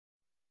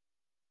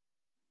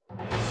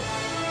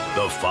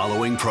The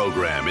following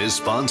program is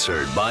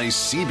sponsored by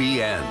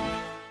CBN.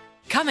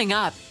 Coming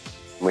up,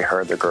 we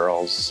heard the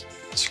girls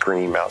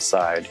scream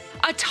outside.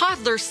 A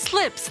toddler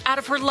slips out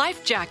of her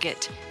life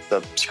jacket.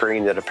 The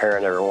scream that a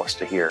parent ever wants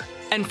to hear.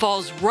 And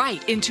falls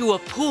right into a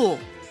pool.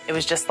 It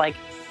was just like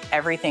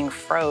everything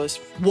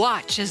froze.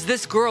 Watch as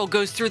this girl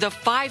goes through the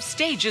 5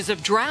 stages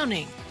of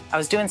drowning. I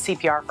was doing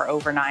CPR for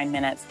over 9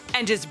 minutes.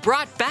 And is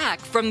brought back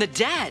from the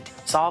dead.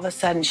 So all of a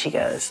sudden she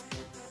goes,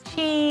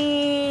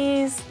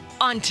 cheese.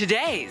 On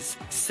today's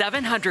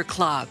 700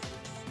 Club.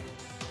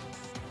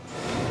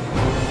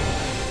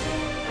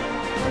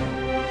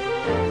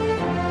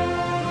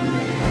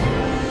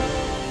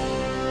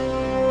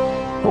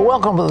 Well,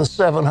 welcome to the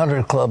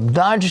 700 Club.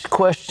 Dodged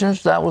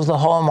questions, that was the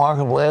hallmark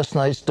of last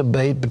night's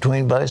debate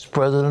between Vice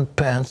President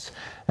Pence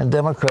and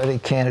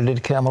Democratic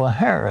candidate Kamala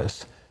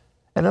Harris.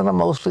 And in a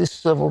mostly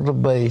civil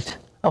debate,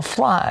 a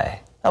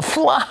fly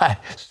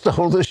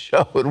stole the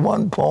show at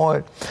one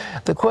point.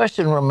 The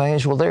question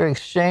remains, will their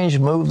exchange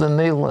move the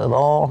needle at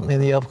all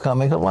in the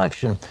upcoming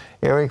election?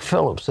 Eric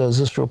Phillips has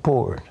this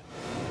report.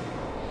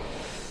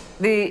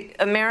 The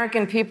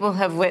American people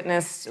have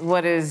witnessed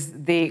what is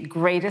the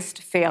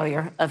greatest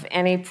failure of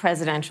any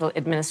presidential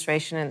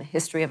administration in the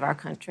history of our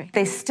country.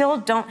 They still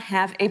don't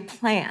have a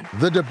plan.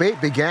 The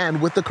debate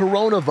began with the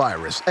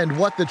coronavirus and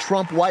what the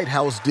Trump White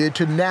House did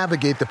to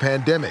navigate the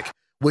pandemic,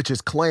 which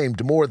has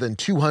claimed more than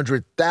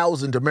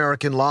 200,000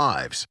 American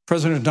lives.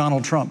 President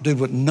Donald Trump did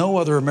what no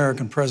other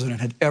American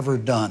president had ever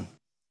done.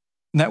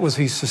 And that was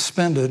he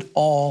suspended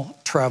all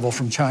travel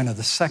from China,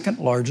 the second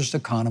largest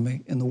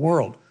economy in the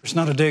world. There's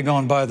not a day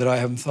gone by that I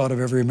haven't thought of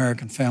every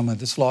American family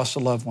that's lost a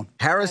loved one.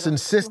 Harris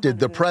insisted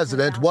the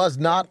president was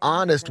not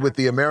honest with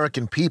the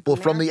American people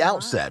from the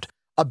outset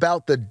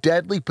about the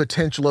deadly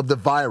potential of the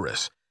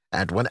virus.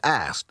 And when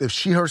asked if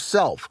she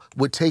herself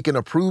would take an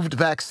approved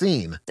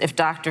vaccine. If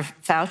Dr.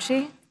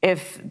 Fauci,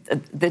 if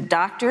the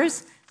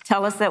doctors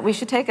tell us that we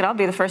should take it, I'll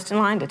be the first in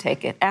line to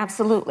take it.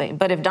 Absolutely.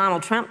 But if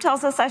Donald Trump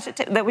tells us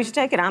that we should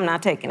take it, I'm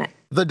not taking it.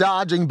 The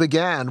dodging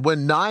began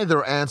when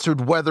neither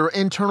answered whether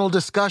internal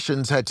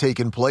discussions had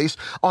taken place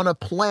on a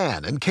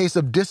plan in case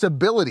of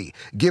disability,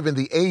 given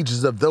the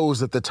ages of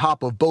those at the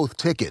top of both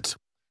tickets.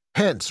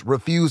 Pence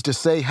refused to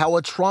say how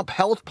a Trump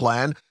health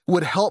plan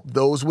would help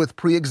those with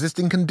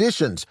pre-existing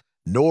conditions,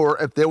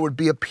 nor if there would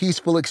be a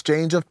peaceful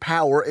exchange of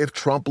power if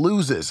Trump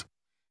loses.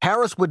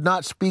 Harris would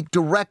not speak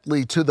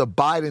directly to the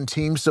Biden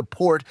team's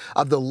support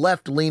of the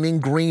left-leaning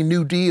Green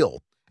New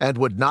Deal, and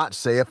would not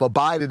say if a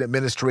Biden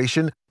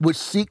administration would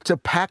seek to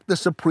pack the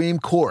Supreme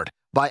Court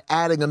by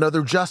adding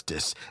another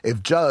justice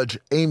if Judge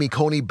Amy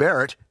Coney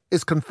Barrett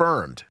is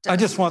confirmed. I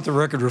just want the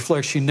record to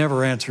reflect she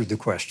never answered the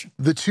question.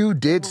 The two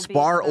did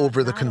spar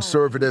over the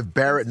conservative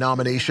Barrett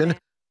nomination,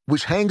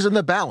 which hangs in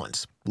the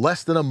balance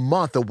less than a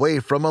month away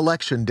from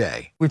Election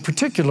Day. We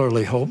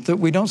particularly hope that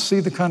we don't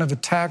see the kind of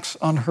attacks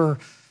on her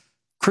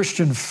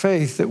Christian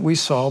faith that we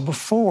saw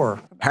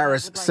before.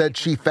 Harris said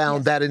she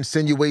found that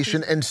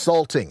insinuation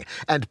insulting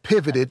and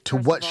pivoted to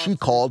what she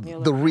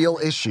called the real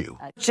issue.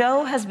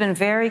 Joe has been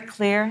very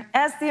clear,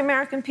 as the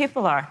American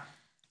people are.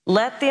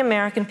 Let the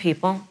American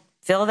people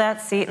fill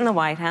that seat in the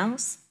White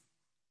House,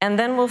 and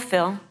then we'll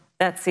fill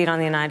that seat on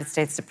the United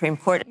States Supreme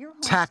Court.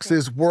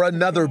 Taxes were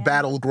another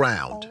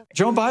battleground.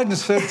 Joe Biden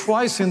said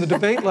twice in the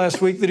debate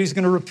last week that he's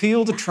going to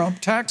repeal the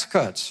Trump tax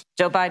cuts.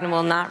 Joe Biden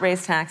will not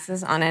raise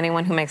taxes on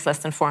anyone who makes less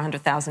than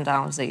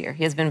 $400,000 a year.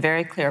 He has been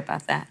very clear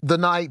about that. The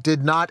night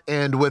did not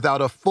end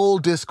without a full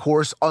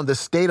discourse on the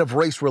state of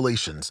race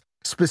relations,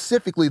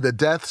 specifically the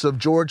deaths of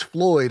George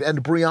Floyd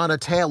and Breonna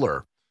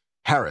Taylor.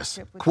 Harris,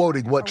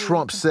 quoting what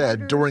Trump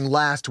said during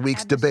last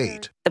week's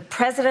debate. The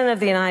President of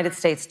the United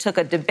States took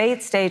a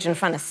debate stage in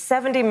front of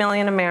 70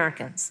 million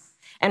Americans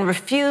and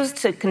refused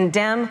to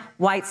condemn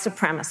white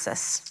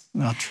supremacists.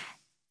 Not true.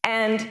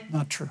 And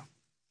not true.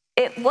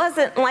 It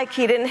wasn't like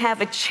he didn't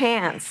have a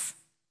chance.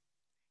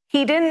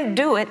 He didn't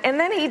do it, and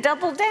then he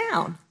doubled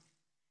down.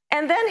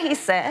 And then he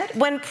said,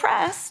 when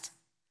pressed,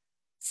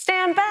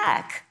 stand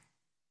back,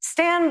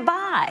 stand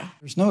by.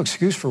 There's no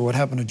excuse for what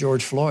happened to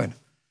George Floyd,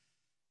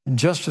 and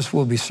justice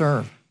will be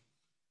served.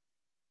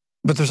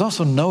 But there's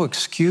also no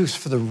excuse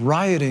for the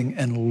rioting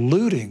and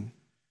looting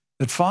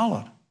that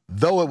followed.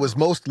 Though it was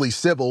mostly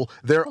civil,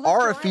 there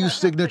are a few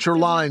signature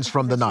lines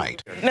from the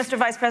night. Mr.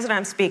 Vice President,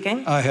 I'm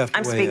speaking. I have to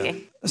I'm weigh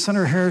speaking. in.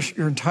 Senator Harris,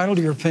 you're entitled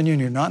to your opinion.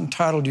 You're not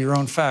entitled to your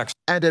own facts.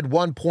 And at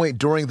one point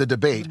during the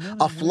debate,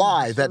 a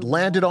fly that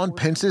landed on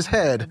Pence's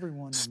head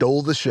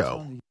stole the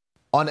show.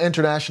 On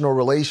international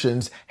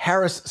relations,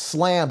 Harris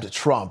slammed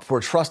Trump for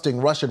trusting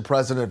Russian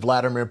President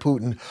Vladimir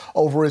Putin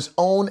over his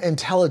own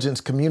intelligence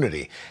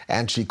community,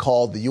 and she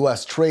called the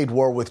U.S. trade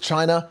war with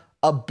China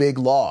a big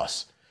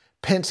loss.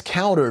 Pence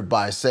countered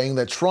by saying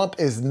that Trump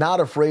is not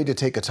afraid to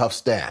take a tough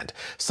stand,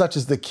 such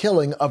as the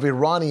killing of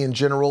Iranian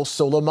General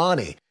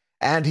Soleimani.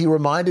 And he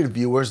reminded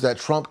viewers that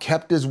Trump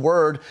kept his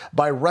word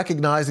by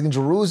recognizing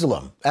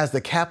Jerusalem as the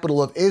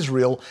capital of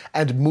Israel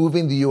and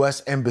moving the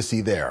U.S.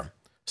 embassy there,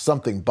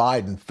 something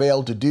Biden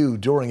failed to do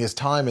during his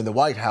time in the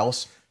White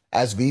House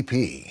as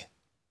VP.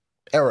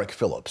 Eric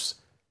Phillips,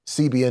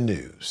 CBN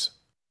News.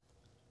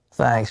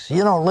 Thanks.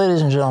 You know,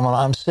 ladies and gentlemen,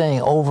 I'm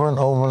saying over and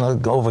over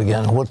and over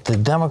again what the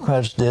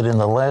Democrats did in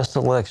the last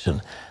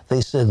election.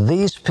 They said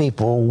these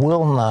people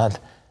will not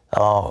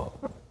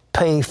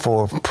pay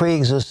for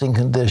pre-existing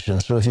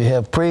conditions. So if you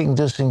have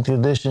pre-existing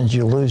conditions,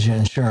 you lose your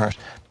insurance.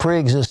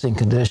 Pre-existing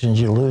conditions,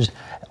 you lose.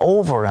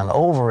 Over and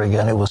over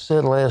again, it was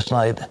said last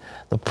night.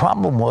 The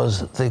problem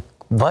was the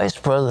vice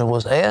president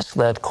was asked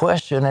that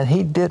question and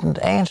he didn't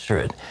answer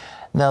it.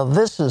 Now,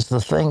 this is the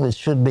thing that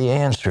should be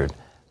answered.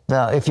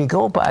 Now, if you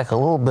go back a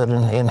little bit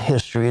in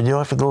history, and you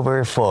don't have to go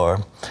very far,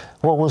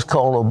 what was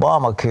called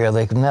Obamacare,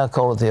 they now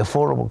call it the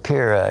Affordable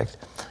Care Act.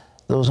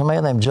 There was a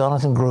man named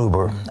Jonathan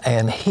Gruber,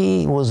 and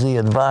he was the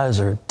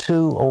advisor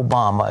to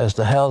Obama as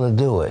to how to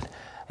do it.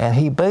 And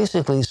he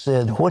basically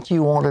said, what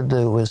you want to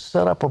do is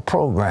set up a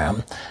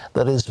program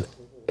that is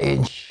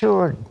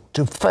insured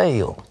to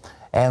fail.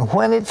 And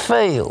when it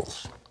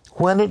fails,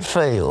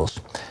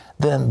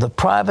 then the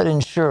private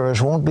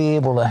insurers won't be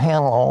able to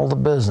handle all the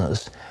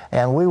business.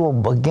 And we will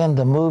begin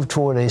to move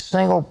toward a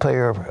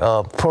single-payer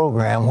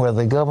program where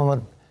the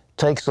government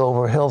takes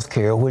over health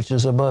care, which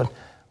is about,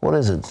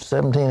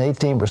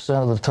 18%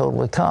 of the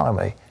total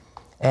economy.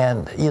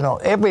 And, you know,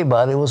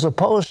 everybody was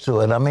opposed to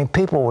it. I mean,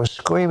 people were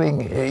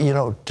screaming,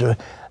 to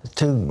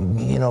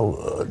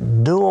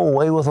do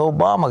away with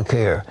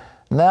Obamacare.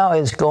 Now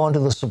it's going to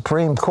the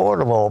Supreme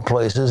Court of all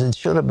places. It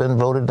should have been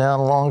voted down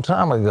a long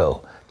time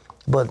ago.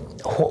 But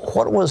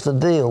what was the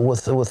deal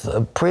with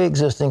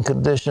pre-existing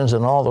conditions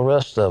and all the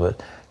rest of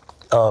it?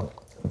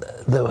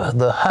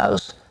 The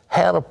House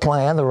had a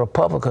plan. The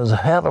Republicans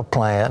had a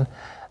plan.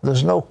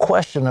 There's no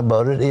question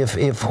about it.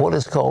 If what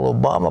is called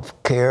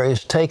Obamacare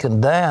is taken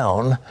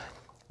down,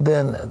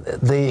 then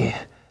the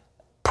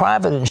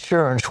private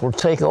insurance will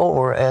take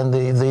over, and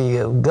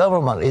the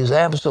government is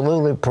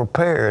absolutely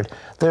prepared.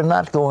 They're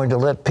not going to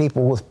let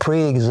people with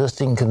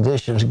pre-existing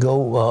conditions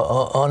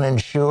go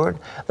uninsured.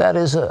 That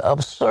is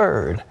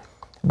absurd.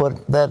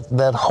 But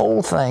that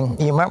whole thing,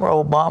 you remember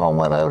Obama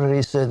went out and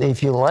he said,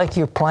 if you like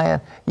your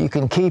plan, you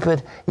can keep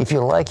it. If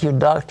you like your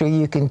doctor,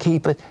 you can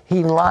keep it.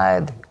 He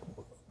lied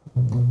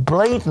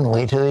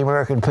blatantly to the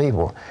American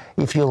people.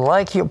 If you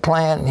like your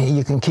plan,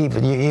 you can keep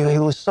it. He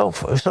was so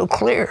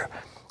clear.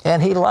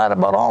 And he lied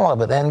about all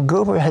of it. And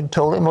Gruber had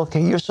told him,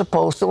 okay, you're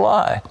supposed to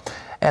lie.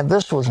 And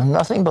this was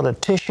nothing but a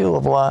tissue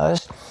of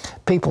lies.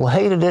 People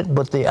hated it,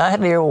 but the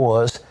idea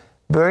was,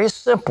 very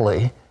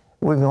simply,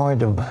 we're going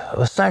to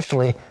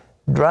essentially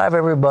drive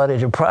everybody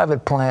to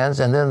private plans,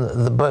 and then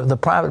the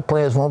private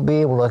plans won't be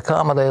able to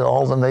accommodate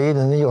all the need,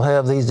 and then you'll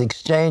have these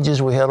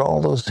exchanges. We had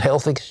all those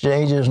health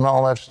exchanges and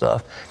all that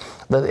stuff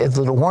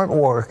that weren't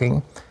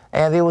working,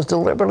 and it was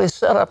deliberately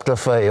set up to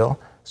fail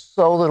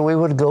so that we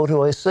would go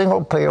to a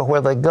single payer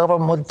where the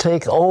government would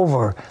take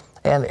over.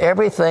 And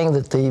everything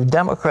that the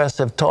Democrats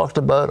have talked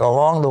about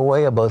along the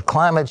way about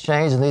climate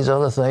change and these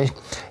other things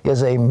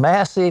is a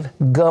massive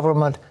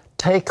government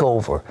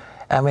takeover.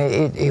 I mean,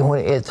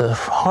 it's the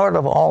heart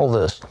of all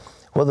this.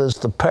 Whether it's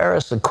the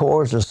Paris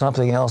Accords or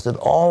something else, it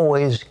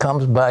always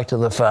comes back to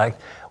the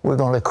fact we're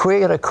going to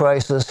create a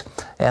crisis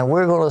and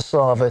we're going to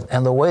solve it.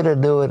 And the way to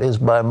do it is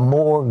by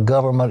more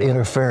government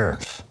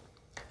interference.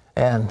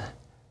 And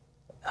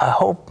I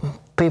hope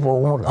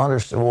people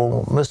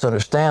won't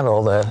misunderstand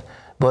all that.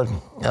 But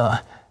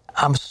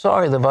I'm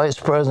sorry, the vice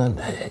president,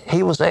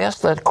 he was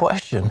asked that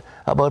question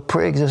about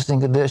pre-existing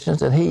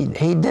conditions, and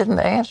he didn't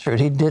answer it.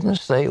 He didn't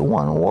say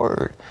one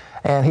word.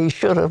 And he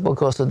should have,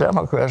 because the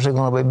Democrats are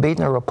going to be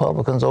beating the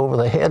Republicans over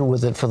the head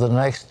with it for the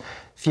next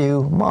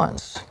few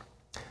months.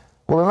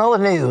 Well, in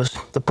other news,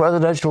 the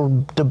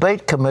Presidential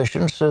Debate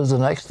Commission says the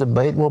next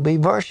debate will be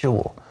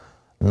virtual.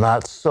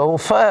 Not so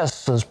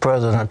fast, says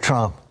President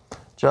Trump.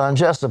 John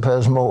Jessup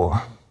has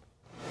more.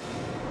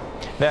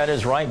 That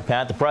is right,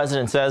 Pat. The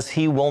president says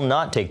he will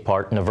not take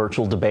part in a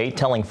virtual debate,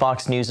 telling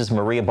Fox News'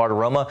 Maria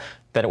Bartiromo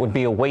that it would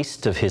be a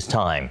waste of his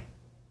time.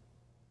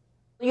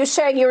 You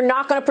saying you're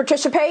not going to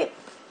participate?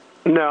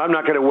 No, I'm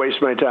not going to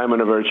waste my time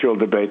on a virtual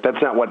debate.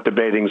 That's not what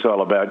debating's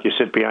all about. You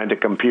sit behind a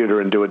computer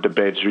and do a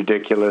debate. It's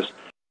ridiculous.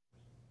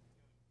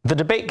 The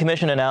Debate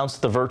Commission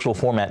announced the virtual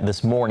format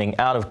this morning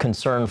out of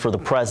concern for the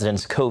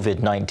president's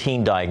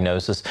COVID-19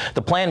 diagnosis.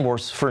 The plan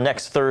was for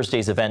next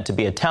Thursday's event to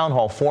be a town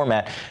hall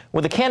format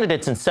with the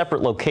candidates in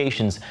separate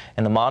locations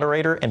and the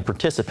moderator and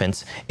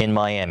participants in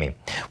Miami.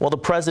 Well, the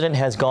president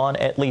has gone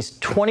at least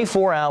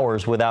 24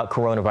 hours without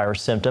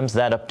coronavirus symptoms.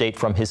 That update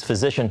from his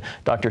physician,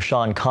 Dr.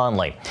 Sean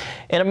Conley.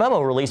 In a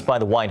memo released by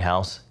the White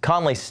House,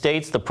 Conley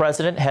states the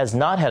president has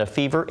not had a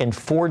fever in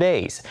 4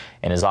 days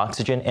and his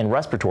oxygen and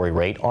respiratory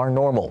rate are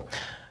normal.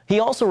 He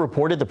also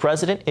reported the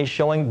president is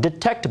showing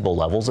detectable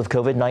levels of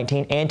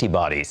COVID-19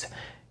 antibodies.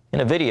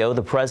 In a video,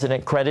 the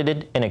president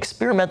credited an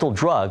experimental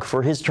drug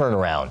for his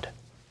turnaround.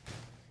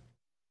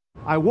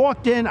 I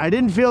walked in, I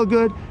didn't feel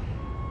good.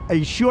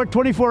 A short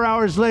 24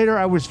 hours later,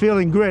 I was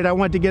feeling great. I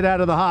wanted to get out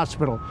of the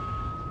hospital.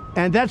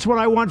 And that's what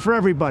I want for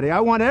everybody.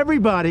 I want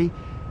everybody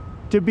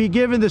to be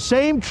given the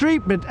same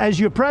treatment as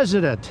your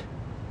president,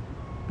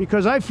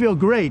 because I feel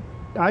great.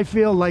 I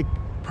feel like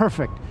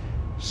perfect.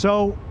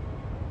 So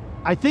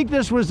I think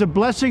this was a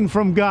blessing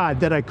from God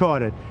that I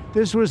caught it.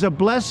 This was a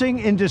blessing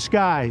in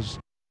disguise.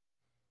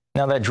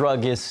 Now, that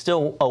drug is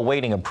still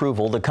awaiting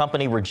approval. The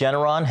company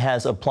Regeneron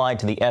has applied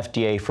to the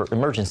FDA for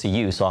emergency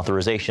use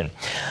authorization.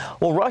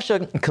 Well,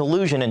 Russia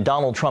collusion in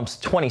Donald Trump's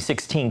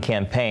 2016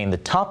 campaign, the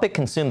topic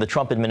consumed the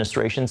Trump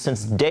administration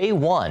since day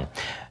one.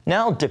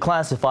 Now,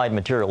 declassified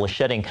material is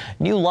shedding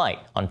new light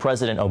on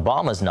President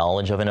Obama's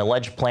knowledge of an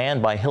alleged plan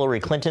by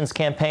Hillary Clinton's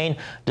campaign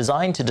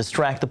designed to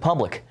distract the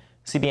public.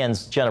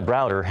 CBN's Jenna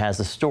Browder has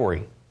the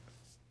story.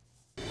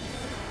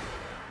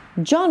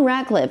 John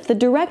Ratcliffe, the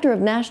Director of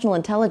National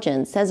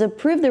Intelligence, has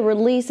approved the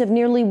release of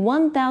nearly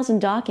 1,000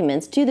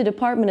 documents to the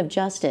Department of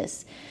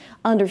Justice.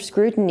 Under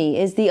scrutiny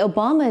is the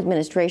Obama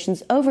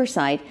administration's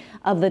oversight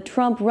of the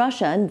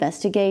Trump-Russia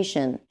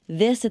investigation.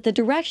 This at the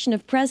direction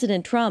of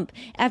President Trump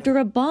after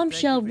a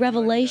bombshell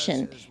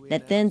revelation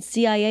that then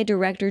CIA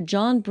Director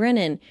John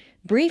Brennan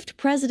briefed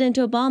President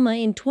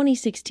Obama in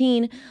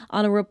 2016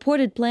 on a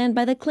reported plan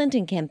by the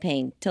Clinton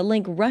campaign to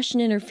link Russian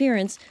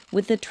interference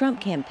with the Trump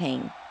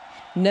campaign.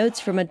 Notes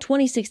from a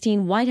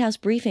 2016 White House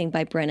briefing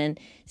by Brennan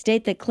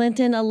state that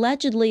Clinton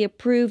allegedly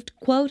approved,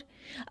 quote,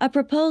 a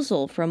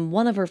proposal from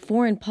one of her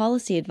foreign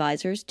policy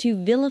advisors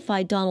to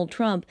vilify Donald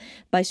Trump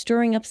by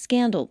stirring up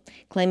scandal,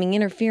 claiming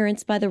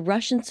interference by the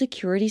Russian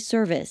security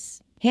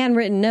service.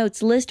 Handwritten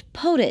notes list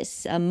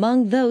POTUS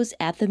among those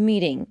at the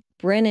meeting.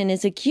 Brennan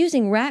is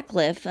accusing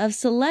Ratcliffe of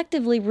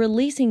selectively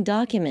releasing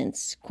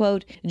documents.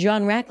 Quote,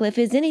 John Ratcliffe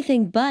is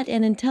anything but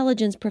an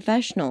intelligence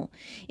professional.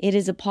 It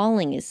is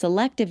appalling his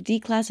selective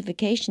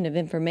declassification of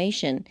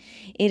information.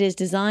 It is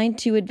designed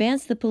to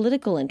advance the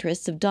political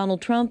interests of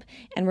Donald Trump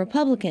and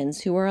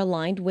Republicans who are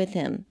aligned with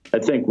him. I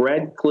think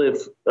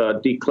Ratcliffe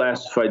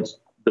declassified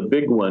the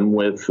big one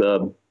with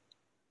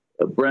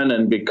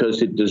Brennan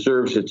because it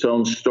deserves its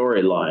own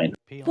storyline.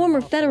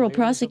 Former federal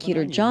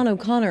prosecutor John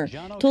O'Connor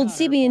told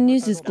CBN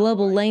News'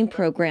 Global Lane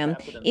program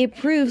it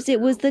proves it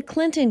was the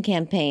Clinton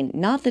campaign,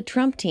 not the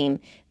Trump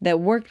team, that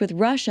worked with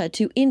Russia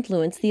to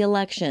influence the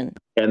election.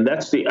 And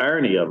that's the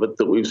irony of it,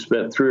 that we've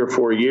spent 3 or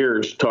 4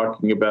 years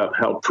talking about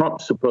how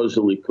Trump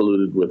supposedly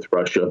colluded with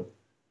Russia,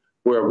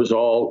 where it was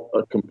all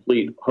a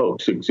complete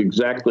hoax. It's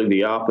exactly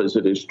the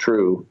opposite is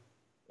true,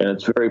 and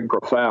it's very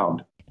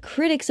profound.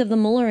 Critics of the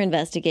Mueller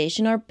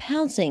investigation are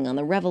pouncing on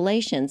the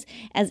revelations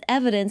as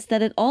evidence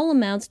that it all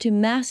amounts to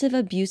massive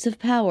abuse of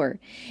power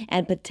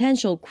and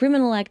potential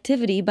criminal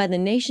activity by the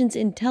nation's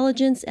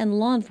intelligence and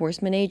law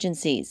enforcement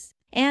agencies.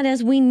 And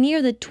as we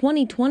near the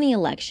 2020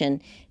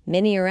 election,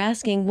 many are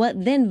asking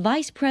what then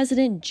Vice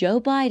President Joe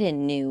Biden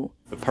knew.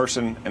 The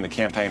person in the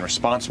campaign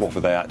responsible for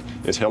that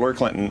is Hillary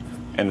Clinton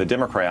and the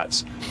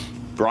Democrats.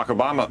 Barack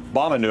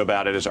Obama knew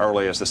about it as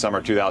early as the summer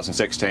of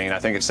 2016. I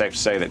think it's safe to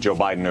say that Joe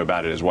Biden knew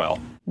about it as well.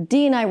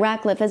 DNI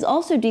Ratcliffe has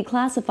also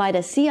declassified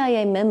a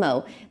CIA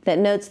memo that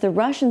notes the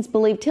Russians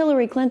believed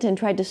Hillary Clinton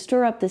tried to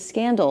stir up the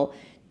scandal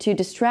to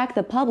distract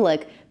the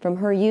public from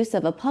her use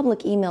of a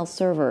public email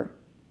server.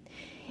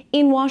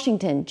 In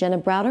Washington, Jenna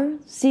Browder,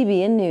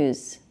 CBN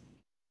News.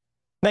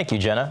 Thank you,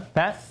 Jenna.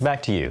 Pat,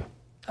 back to you.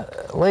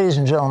 Ladies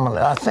and gentlemen,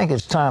 I think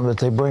it's time that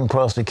they bring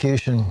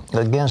prosecution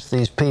against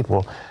these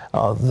people.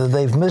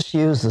 They've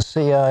misused the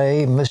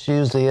CIA,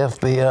 misused the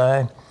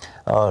FBI,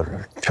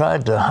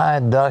 tried to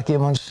hide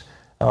documents,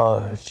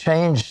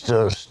 changed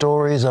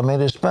stories. I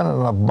mean, it's been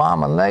an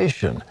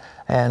abomination.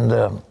 And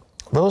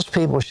those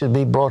people should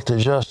be brought to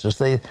justice.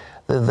 How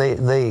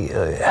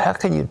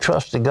can you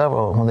trust the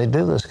government when they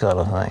do this kind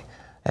of thing?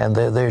 And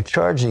they're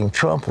charging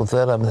Trump with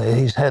that. I mean,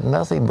 he's had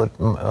nothing but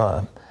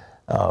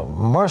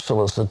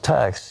merciless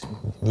attacks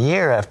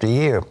year after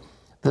year.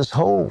 This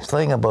whole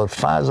thing about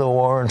FISA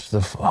warrants,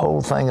 the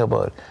whole thing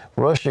about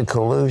Russia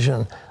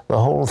collusion, the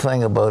whole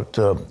thing about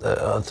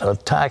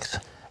attacks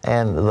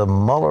and the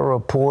Mueller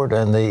report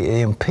and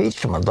the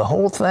impeachment, the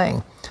whole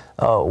thing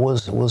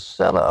was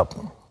set up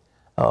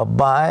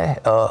by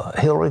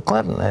Hillary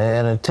Clinton,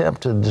 an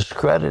attempt to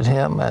discredit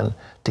him and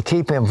to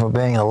keep him from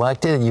being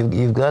elected.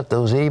 You've got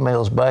those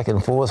emails back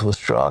and forth with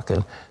Strzok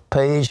and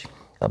Page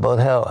about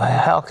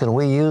how can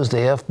we use the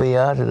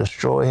FBI to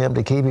destroy him,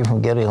 to keep him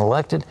from getting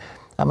elected.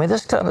 I mean,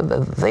 this kind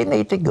of, they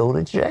need to go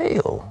to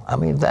jail. I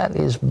mean, that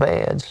is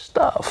bad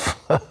stuff.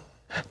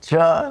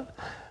 John?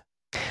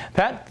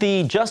 Pat,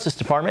 the Justice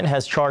Department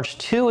has charged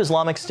 2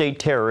 Islamic State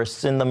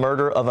terrorists in the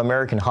murder of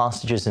American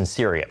hostages in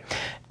Syria.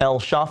 El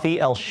Shafi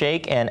El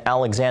Sheikh and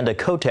Alexander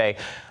Cote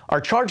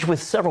are charged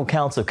with several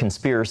counts of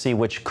conspiracy,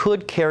 which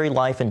could carry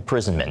life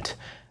imprisonment.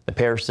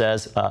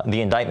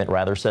 The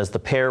indictment says the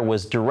pair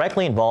was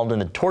directly involved in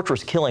the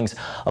torturous killings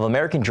of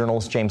American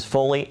journalist James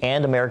Foley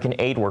and American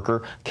aid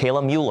worker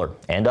Kayla Mueller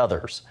and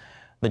others.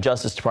 The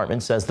Justice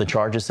Department says the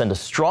charges send a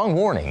strong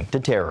warning to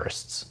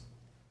terrorists.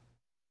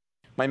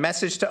 My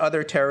message to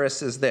other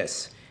terrorists is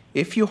this: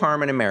 if you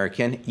harm an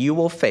American, you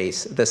will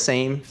face the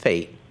same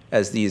fate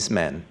as these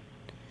men.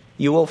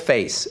 You will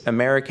face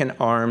American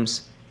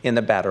arms in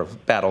the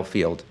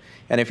battlefield.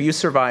 And if you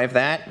survive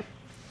that,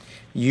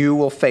 you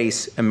will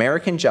face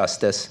American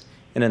justice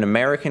in an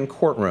American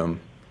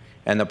courtroom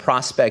and the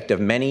prospect of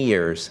many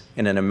years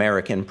in an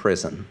American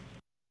prison.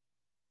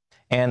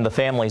 And the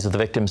families of the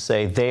victims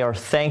say they are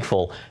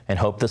thankful and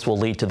hope this will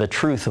lead to the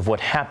truth of what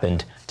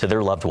happened to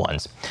their loved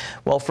ones.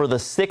 Well, for the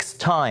 6th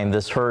time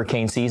this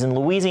hurricane season,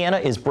 Louisiana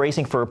is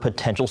bracing for a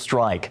potential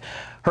strike.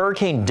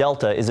 Hurricane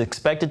Delta is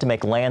expected to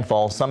make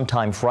landfall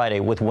sometime Friday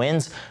with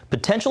winds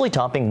potentially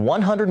topping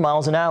 100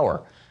 miles an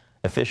hour.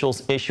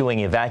 Officials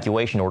issuing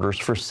evacuation orders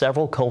for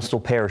several coastal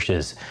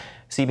parishes.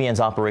 CBN's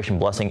Operation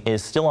Blessing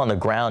is still on the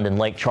ground in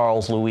Lake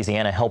Charles,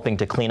 Louisiana, helping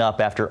to clean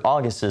up after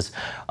August's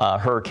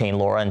Hurricane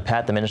Laura. And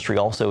Pat, the ministry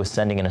also is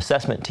sending an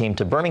assessment team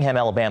to Birmingham,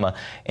 Alabama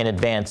in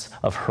advance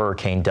of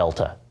Hurricane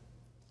Delta.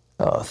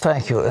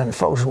 Thank you. And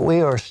folks,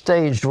 we are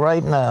staged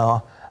right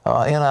now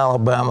in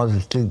Alabama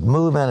to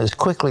move in as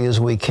quickly as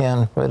we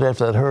can right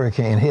after that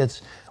hurricane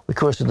hits. Of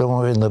course,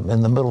 we're in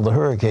the middle of the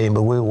hurricane,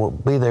 but we will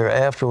be there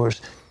afterwards.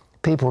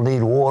 People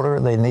need water,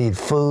 they need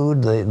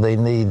food, they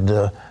need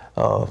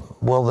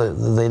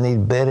they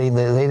need bedding,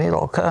 they need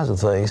all kinds of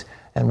things.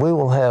 And we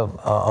will have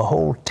a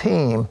whole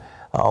team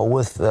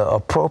with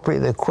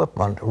appropriate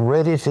equipment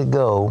ready to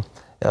go.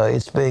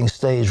 It's being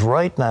staged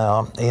right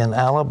now in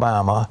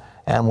Alabama,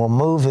 and we'll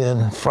move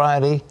in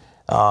Friday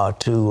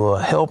to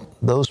help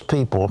those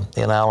people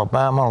in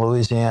Alabama,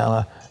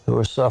 Louisiana, who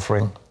are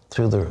suffering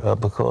through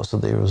because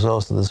of the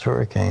results of this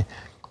hurricane.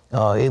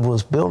 It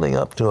was building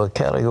up to a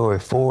Category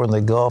 4 in the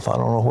Gulf. I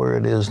don't know where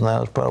it is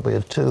now. It's probably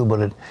a 2,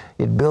 but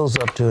it builds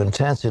up to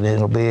intensity.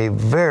 It'll be a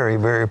very,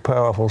 very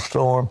powerful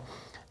storm,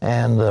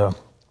 and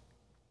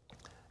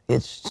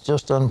it's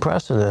just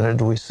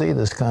unprecedented. We see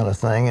this kind of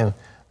thing, and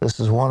this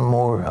is one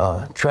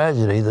more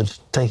tragedy that's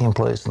taking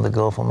place in the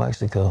Gulf of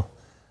Mexico.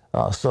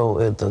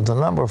 So the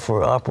number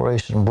for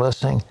Operation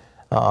Blessing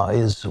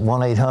is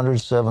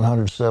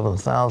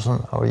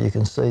 1-800-700-7000, or you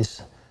can say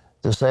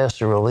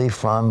Disaster Relief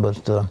Fund,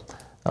 but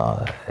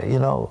you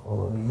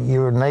know,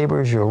 your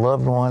neighbors, your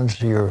loved ones,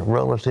 your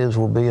relatives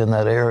will be in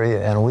that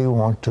area, and we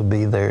want to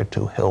be there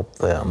to help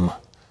them.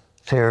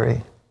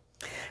 Terry?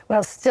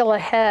 Well, still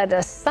ahead,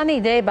 a sunny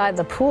day by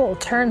the pool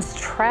turns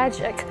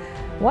tragic.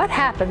 What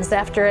happens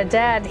after a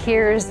dad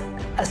hears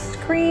a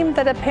scream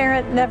that a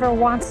parent never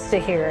wants to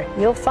hear?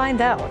 You'll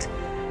find out.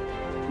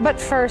 But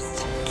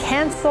first,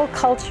 cancel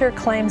culture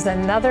claims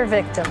another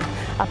victim.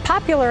 A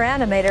popular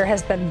animator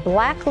has been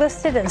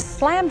blacklisted and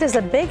slammed as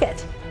a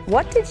bigot.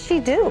 What did she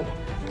do?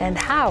 And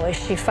how is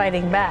she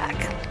fighting back?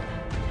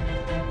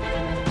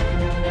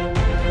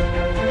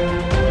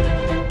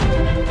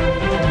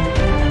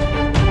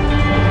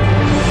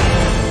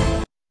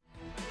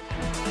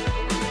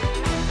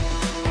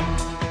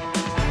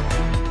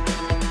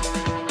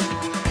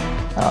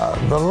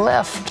 The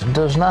left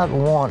does not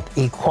want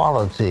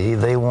equality,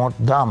 they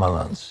want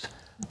dominance.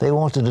 They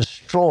want to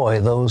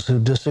destroy those who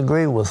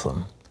disagree with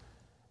them.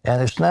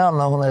 And it's now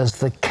known as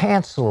the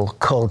cancel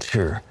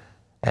culture.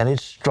 And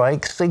it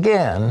strikes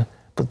again,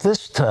 but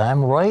this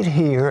time right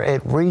here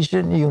at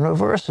Regent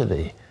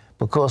University,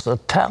 because a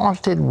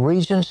talented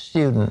Regent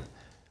student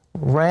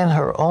ran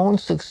her own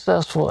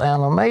successful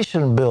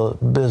animation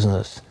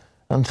business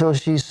until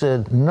she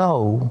said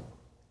no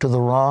to the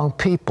wrong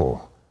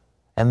people.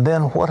 And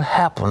then what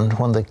happened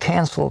when the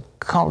cancel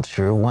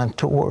culture went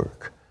to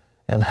work?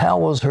 And how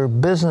was her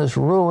business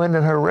ruined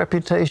and her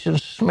reputation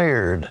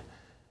smeared?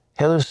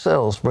 Heather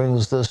Sells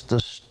brings this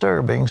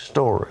disturbing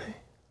story.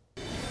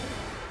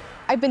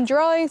 I've been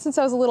drawing since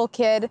I was a little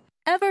kid.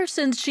 Ever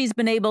since she's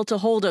been able to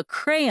hold a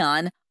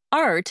crayon,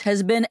 art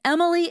has been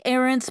Emily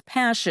Arendt's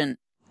passion.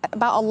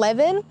 About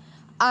 11,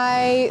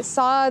 I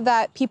saw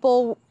that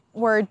people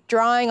were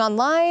drawing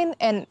online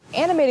and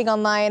animating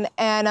online,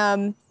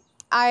 and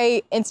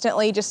I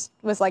instantly just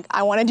was like,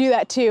 I want to do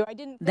that too.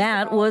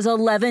 That was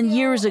 11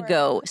 years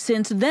ago.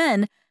 Since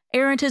then,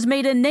 Arendt has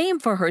made a name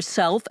for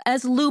herself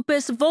as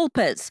Lupus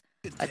Vulpes,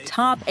 a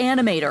top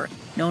animator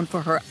known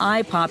for her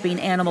eye-popping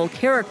animal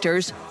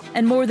characters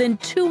and more than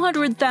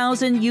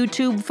 200,000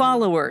 YouTube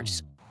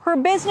followers. Her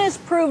business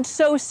proved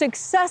so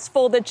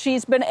successful that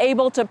she's been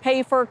able to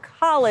pay for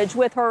college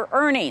with her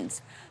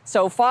earnings.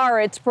 So far,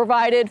 it's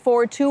provided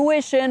for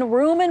tuition,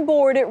 room and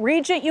board at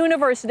Regent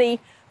University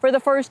for the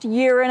first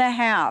year and a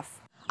half.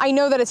 I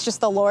know that it's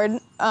just the Lord,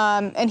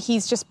 and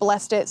He's just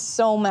blessed it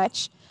so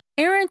much.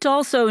 Arendt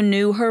also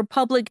knew her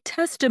public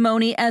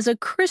testimony as a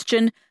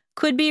Christian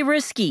could be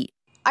risky.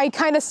 I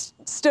kind of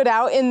stood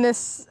out in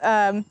this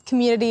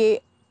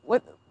community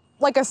with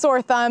like a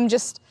sore thumb,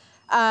 just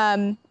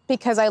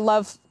because I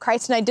love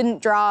Christ and I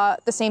didn't draw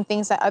the same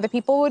things that other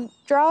people would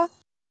draw.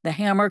 The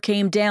hammer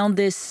came down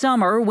this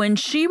summer when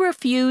she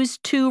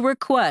refused 2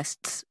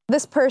 requests.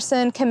 This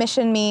person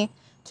commissioned me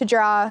to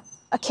draw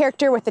a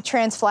character with the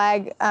trans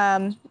flag,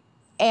 and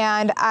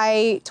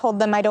I told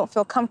them I don't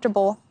feel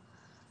comfortable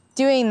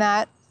doing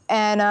that,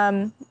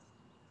 and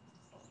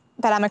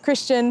that I'm a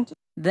Christian.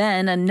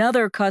 Then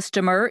another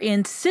customer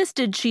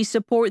insisted she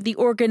support the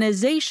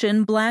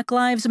organization Black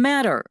Lives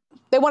Matter.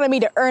 They wanted me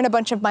to earn a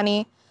bunch of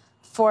money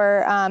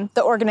for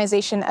the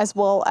organization as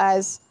well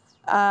as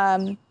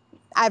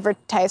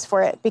advertise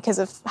for it because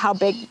of how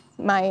big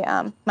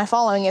my my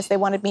following is. They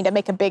wanted me to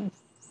make a big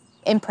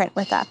imprint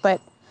with that,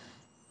 but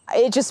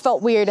it just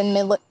felt weird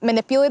and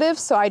manipulative,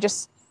 so I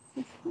just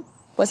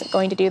wasn't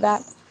going to do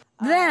that.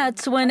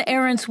 That's when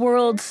Erin's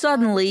world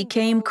suddenly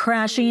came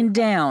crashing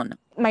down.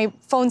 My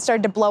phone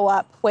started to blow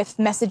up with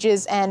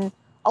messages and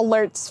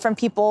alerts from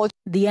people.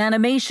 The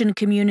animation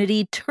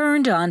community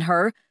turned on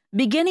her,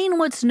 beginning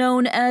what's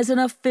known as an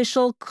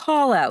official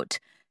call-out,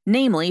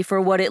 namely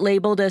for what it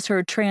labeled as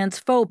her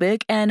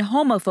transphobic and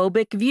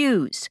homophobic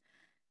views.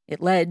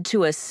 It led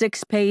to a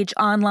 6-page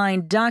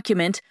online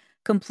document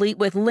complete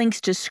with links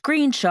to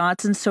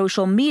screenshots and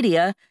social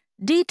media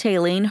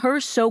detailing her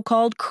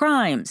so-called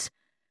crimes.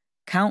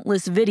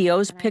 Countless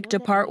videos picked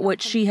apart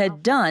what she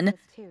had done,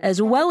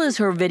 as well as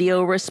her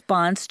video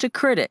response to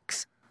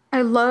critics.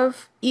 I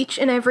love each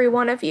and every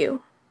one of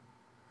you,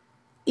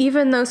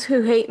 even those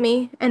who hate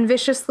me and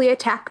viciously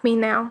attack me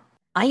now.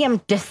 I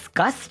am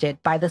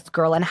disgusted by this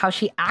girl and how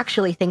she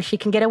actually thinks she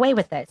can get away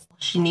with this.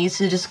 She needs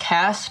to just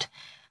cast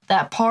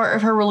that part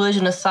of her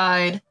religion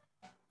aside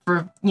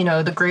for,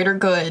 the greater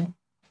good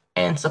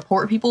and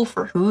support people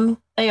for who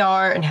they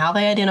are and how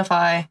they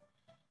identify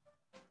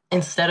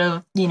instead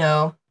of,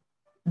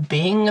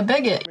 being a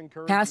bigot.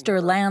 Pastor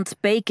Lance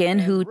Bacon,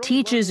 who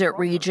teaches at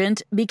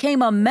Regent,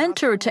 became a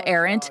mentor to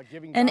Erin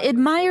and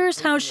admires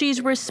how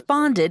she's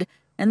responded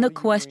and the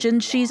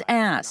questions she's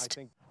asked.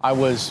 I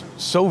was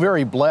so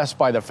very blessed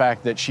by the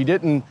fact that she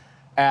didn't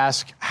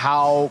ask,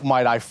 how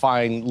might I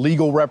find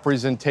legal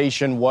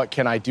representation? What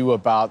can I do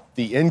about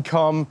the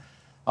income,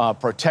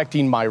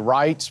 protecting my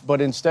rights?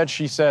 But instead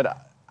she said,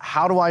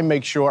 how do I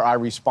make sure I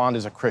respond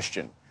as a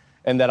Christian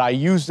and that I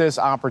use this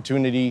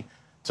opportunity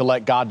to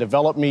let God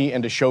develop me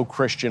and to show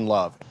Christian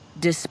love?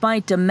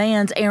 Despite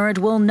demands,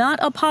 Erin will not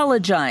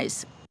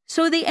apologize.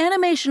 So the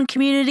animation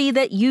community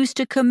that used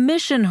to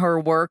commission her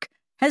work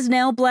has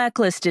now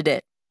blacklisted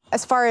it.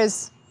 As far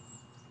as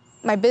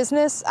my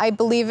business, I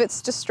believe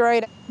it's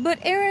destroyed. But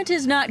Erin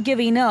is not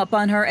giving up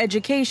on her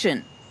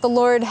education. The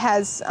Lord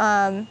has,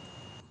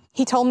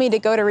 He told me to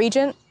go to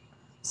Regent,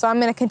 so I'm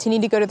going to continue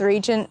to go to the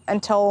Regent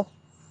until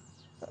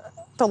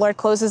the Lord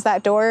closes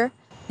that door.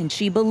 And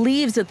she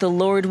believes that the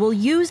Lord will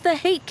use the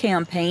hate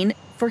campaign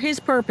for His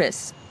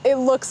purpose. It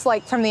looks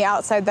like from the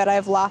outside that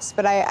I've lost,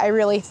 but I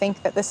really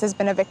think that this has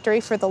been a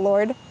victory for the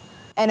Lord.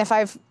 And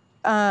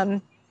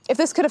if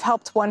this could have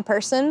helped one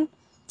person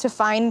to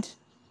find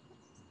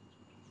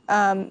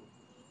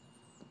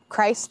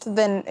Christ,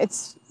 then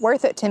it's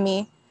worth it to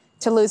me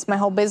to lose my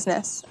whole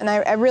business. And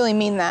I really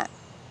mean that.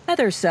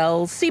 Heather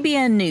Sells,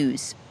 CBN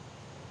News.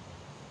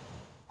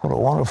 What a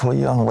wonderful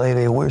young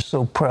lady. We're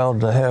so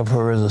proud to have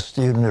her as a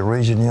student at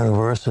Regent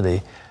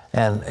University.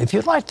 And if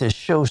you'd like to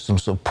show some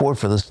support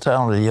for this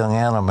talented young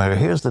animator,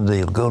 here's the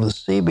deal. Go to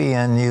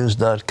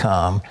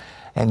cbnnews.com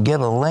and get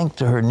a link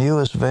to her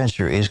newest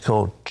venture. It's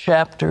called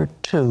Chapter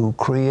 2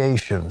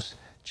 Creations.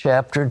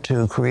 Chapter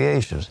 2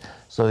 Creations.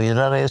 So you're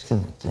not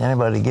asking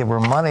anybody to give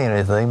her money or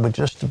anything, but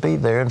just to be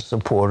there and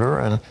support her.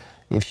 And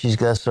if she's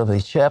got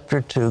something,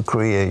 Chapter 2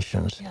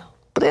 Creations. Yeah.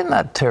 But isn't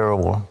that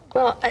terrible?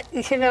 Well,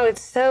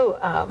 it's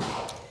so,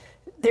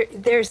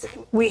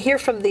 we hear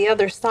from the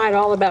other side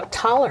all about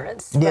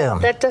tolerance. Yeah.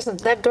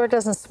 That door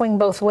doesn't swing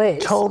both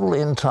ways. Total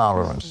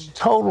intolerance.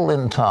 Total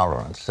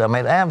intolerance. I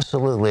mean,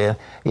 absolutely.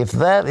 If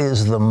that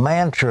is the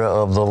mantra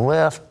of the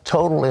left,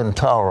 total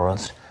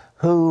intolerance,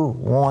 who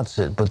wants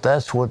it? But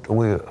that's what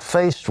we're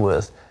faced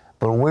with.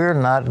 But we're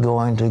not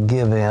going to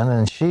give in,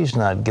 and she's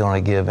not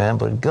going to give in,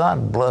 but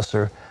God bless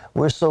her.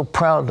 We're so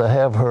proud to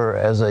have her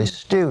as a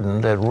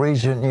student at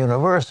Regent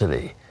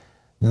University.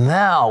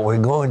 Now we're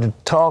going to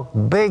talk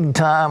big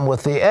time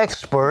with the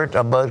expert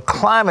about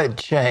climate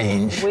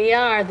change. We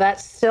are.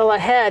 That's still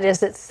ahead.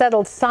 Is it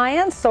settled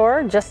science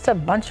or just a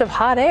bunch of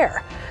hot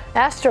air?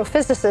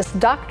 Astrophysicist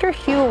Dr.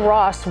 Hugh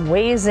Ross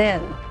weighs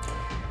in.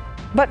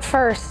 But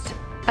first,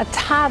 a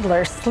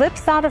toddler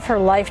slips out of her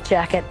life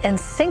jacket and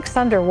sinks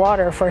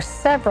underwater for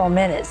several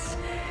minutes.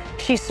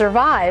 She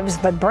survives,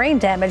 but brain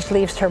damage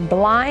leaves her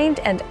blind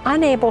and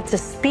unable to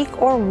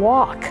speak or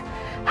walk.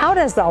 How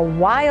does a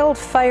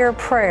wildfire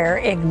prayer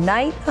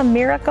ignite a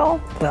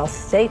miracle? Well,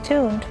 stay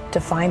tuned to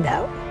find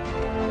out.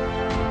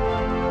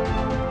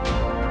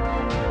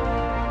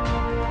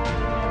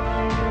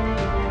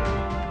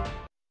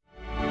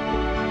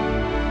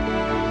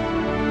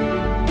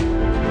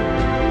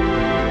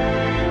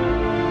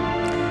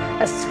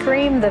 A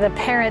scream that a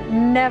parent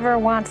never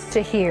wants to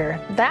hear.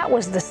 That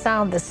was the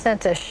sound that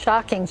sent a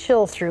shocking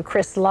chill through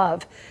Chris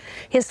Love.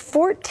 His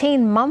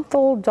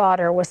 14-month-old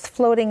daughter was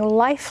floating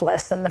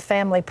lifeless in the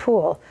family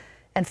pool.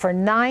 And for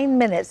 9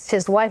 minutes,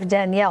 his wife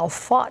Danielle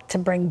fought to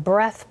bring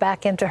breath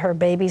back into her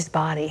baby's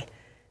body.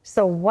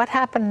 So what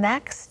happened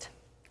next?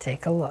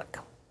 Take a look.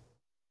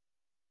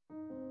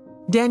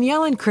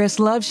 Danielle and Chris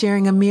love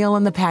sharing a meal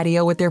on the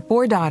patio with their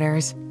 4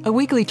 daughters, a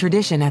weekly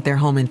tradition at their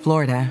home in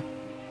Florida.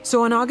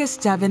 So on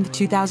August 7th,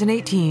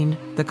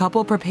 2018, the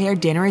couple prepared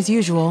dinner as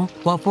usual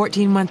while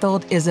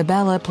 14-month-old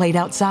Isabella played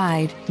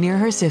outside near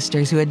her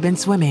sisters who had been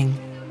swimming.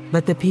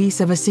 But the peace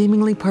of a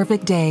seemingly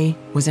perfect day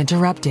was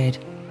interrupted.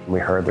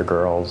 We heard the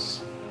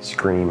girls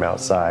scream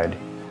outside,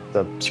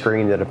 the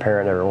scream that a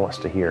parent never wants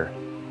to hear.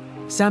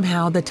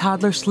 Somehow, the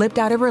toddler slipped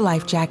out of her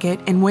life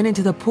jacket and went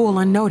into the pool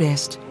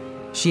unnoticed.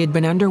 She had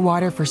been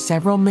underwater for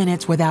several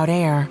minutes without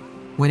air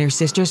when her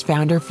sisters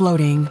found her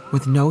floating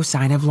with no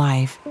sign of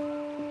life.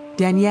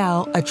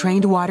 Danielle, a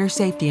trained water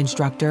safety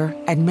instructor,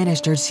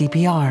 administered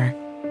CPR.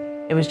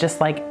 It was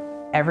just like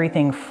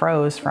everything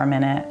froze for a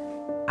minute.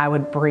 I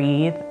would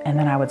breathe and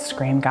then I would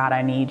scream, God,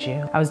 I need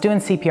you. I was doing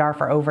CPR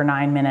for over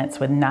 9 minutes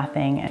with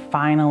nothing. And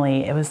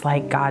finally, it was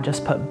like God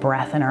just put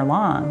breath in her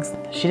lungs.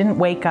 She didn't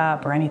wake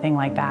up or anything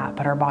like that,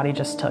 but her body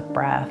just took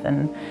breath.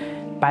 And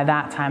by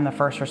that time, the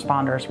first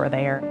responders were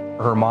there.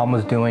 Her mom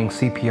was doing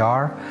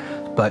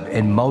CPR, but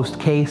in most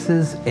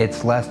cases,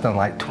 it's less than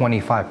like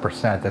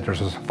 25% that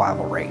there's a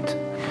survival rate.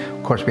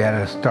 Of course, we had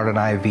to start an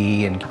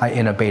IV, and I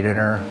intubated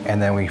her,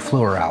 and then we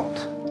flew her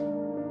out.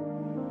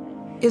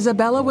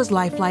 Isabella was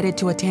life-flighted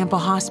to a Tampa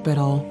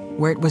hospital,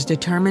 where it was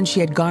determined she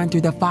had gone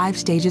through the 5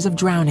 stages of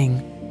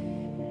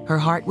drowning. Her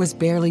heart was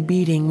barely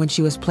beating when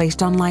she was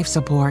placed on life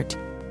support.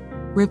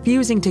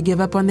 Refusing to give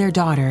up on their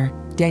daughter,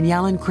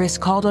 Danielle and Chris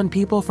called on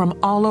people from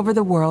all over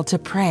the world to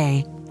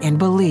pray and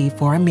believe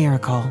for a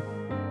miracle.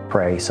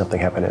 Pray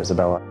something happened to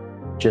Isabella.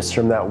 Just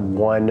from that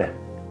one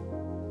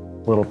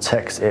little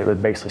text, it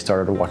would basically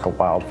started like a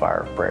wildfire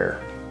of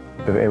prayer.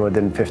 And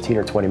within 15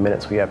 or 20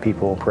 minutes, we had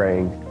people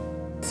praying.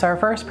 So our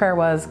first prayer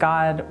was,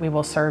 God, we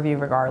will serve you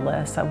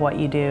regardless of what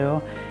you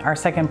do. Our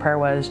second prayer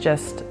was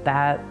just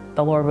that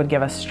the Lord would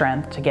give us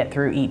strength to get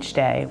through each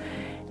day.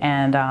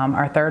 And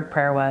our third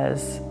prayer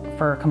was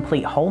for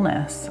complete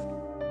wholeness.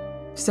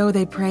 So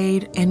they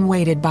prayed and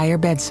waited by her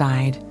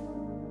bedside.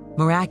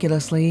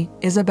 Miraculously,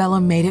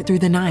 Isabella made it through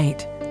the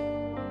night.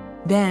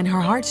 Then her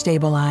heart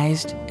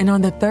stabilized, and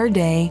on the 3rd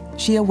day,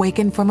 she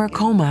awakened from her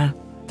coma,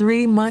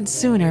 3 months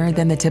sooner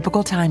than the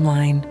typical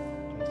timeline.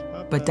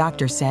 But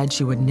doctors said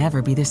she would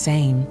never be the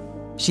same.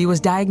 She was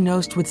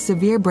diagnosed with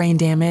severe brain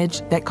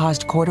damage that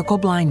caused cortical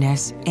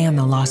blindness and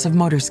the loss of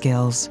motor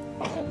skills.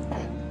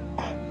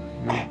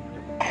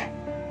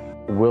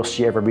 Will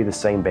she ever be the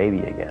same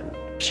baby again?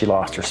 She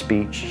lost her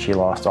speech, she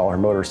lost all her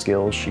motor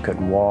skills, she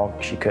couldn't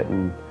walk, she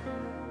couldn't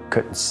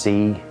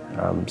see,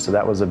 so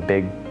that was a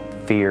big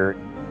fear.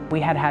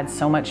 We had had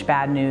so much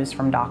bad news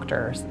from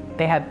doctors.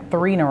 They had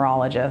 3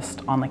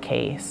 neurologists on the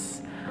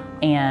case,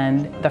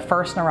 and the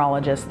first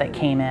neurologist that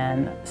came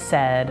in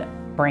said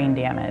brain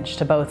damage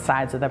to both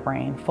sides of the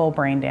brain, full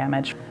brain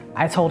damage.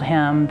 I told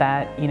him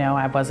that,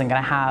 I wasn't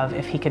gonna have,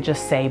 if he could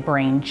just say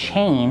brain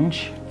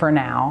change for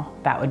now,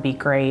 that would be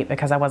great,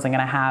 because I wasn't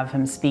gonna have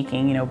him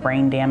speaking,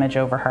 brain damage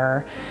over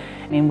her.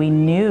 I mean, we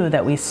knew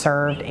that we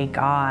served a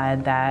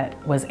God that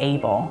was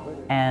able.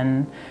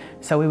 And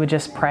so we would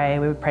just pray,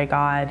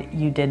 God,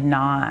 you did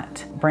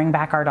not bring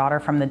back our daughter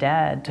from the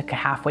dead to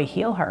halfway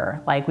heal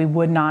her. Like, we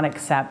would not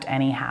accept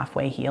any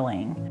halfway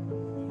healing.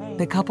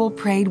 The couple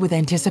prayed with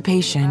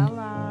anticipation.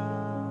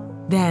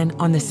 Then,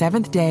 on the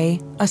 7th day,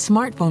 a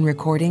smartphone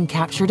recording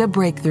captured a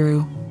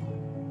breakthrough.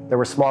 There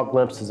were small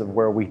glimpses of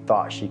where we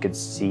thought she could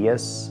see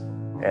us,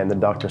 and the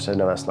doctor said,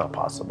 no, that's not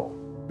possible.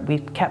 We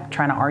kept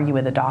trying to argue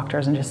with the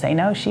doctors and just say,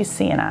 no, she's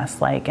seeing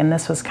us. And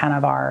this was kind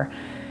of our,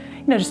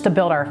 just to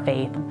build our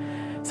faith.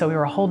 So we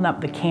were holding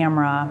up the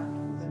camera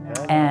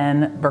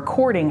and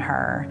recording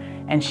her,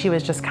 and she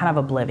was just kind of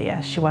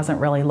oblivious. She wasn't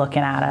really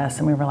looking at us,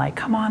 and we were like,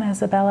 come on,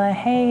 Isabella,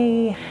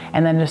 hey.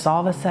 And then just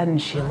all of a sudden,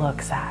 she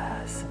looks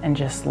at us and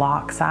just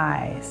locks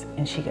eyes,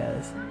 and she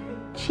goes,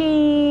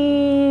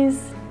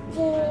 cheese.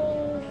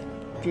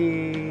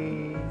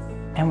 Cheese.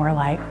 And we're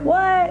like,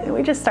 what? And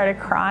we just started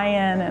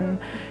crying. And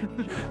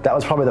that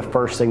was probably the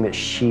first thing that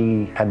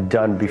she had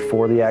done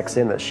before the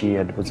accident that she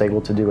was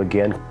able to do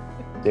again.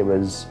 It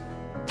was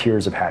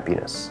tears of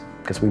happiness,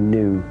 because we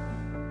knew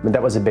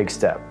that was a big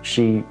step.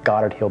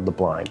 God had healed the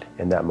blind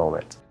in that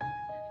moment.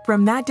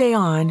 From that day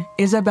on,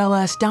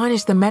 Isabella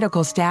astonished the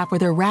medical staff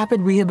with her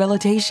rapid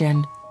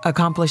rehabilitation,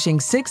 accomplishing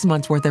 6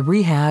 months worth of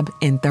rehab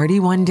in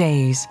 31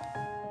 days.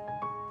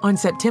 On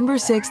September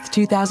 6,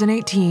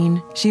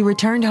 2018, she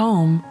returned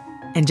home,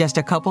 and just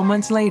a couple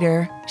months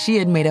later, she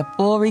had made a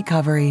full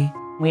recovery.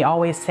 We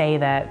always say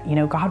that,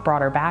 God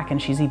brought her back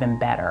and she's even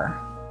better.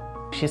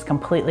 She's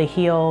completely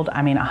healed,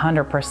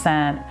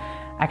 100%.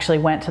 Actually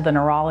went to the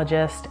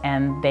neurologist,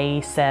 and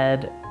they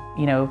said,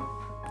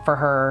 for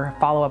her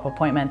follow-up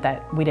appointment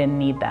that we didn't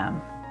need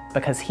them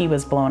because he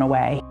was blown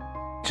away.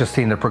 Just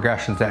seeing the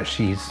progressions that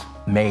she's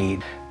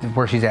made,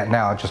 where she's at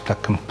now, just a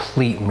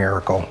complete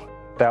miracle.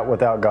 That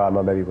without God,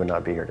 my baby would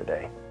not be here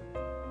today.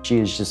 She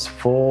is just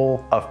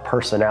full of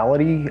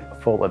personality,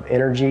 full of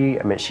energy.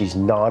 She's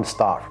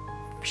nonstop.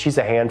 She's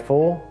a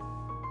handful,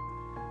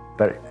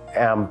 but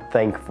I'm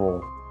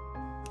thankful.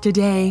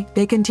 Today,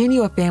 they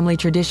continue a family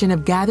tradition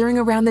of gathering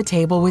around the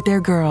table with their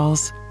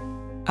girls,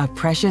 a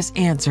precious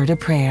answer to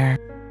prayer.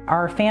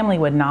 Our family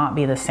would not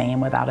be the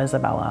same without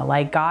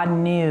Isabella. God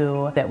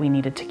knew that we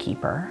needed to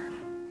keep her.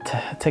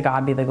 To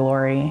God be the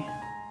glory,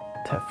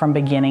 from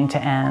beginning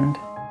to end.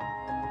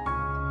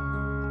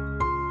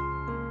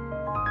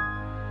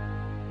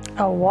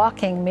 A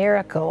walking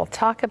miracle.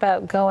 Talk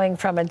about going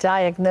from a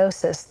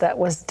diagnosis that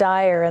was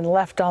dire and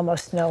left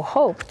almost no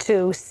hope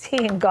to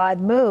seeing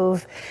God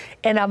move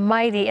in a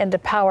mighty and a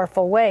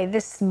powerful way.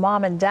 This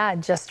mom and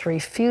dad just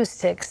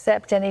refused to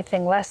accept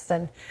anything less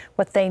than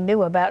what they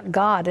knew about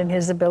God and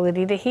his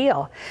ability to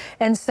heal.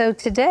 And so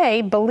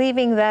today,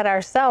 believing that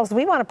ourselves,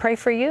 we want to pray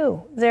for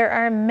you. There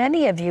are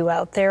many of you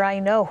out there I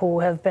know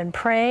who have been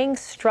praying,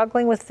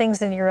 struggling with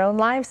things in your own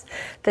lives.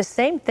 The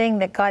same thing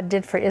that God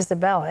did for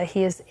Isabella,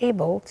 he is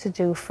able to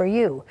do for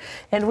you.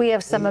 And we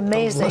have some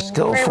amazing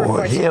prayer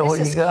reports. Yeah, what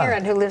this you is got?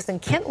 Karen, who lives in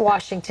Kent,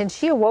 Washington.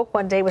 She awoke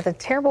one day with a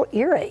terrible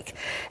earache.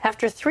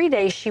 After 3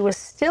 days, she was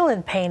still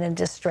in pain and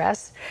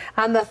distress.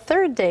 On the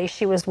third day,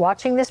 she was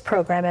watching this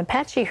program, and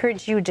Pat, she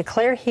heard you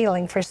declare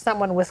healing for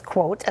someone with,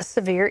 quote, a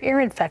severe ear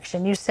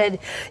infection. You said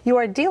you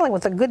are dealing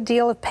with a good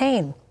deal of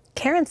pain.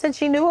 Karen said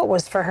she knew it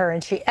was for her,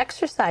 and she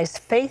exercised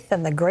faith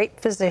in the great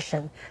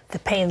physician. The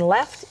pain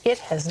left. It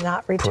has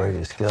not returned.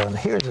 Praise God. And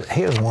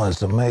here's one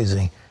that's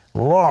amazing.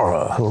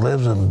 Laura, who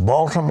lives in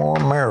Baltimore,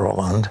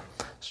 Maryland,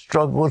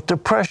 struggled with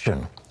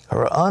depression.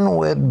 Her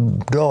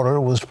unwed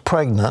daughter was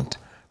pregnant.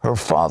 Her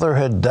father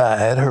had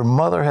died. Her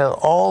mother had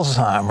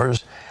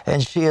Alzheimer's,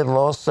 and she had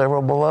lost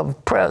several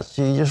beloved pets.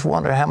 You just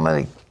wonder how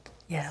many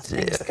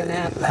things can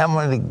happen. How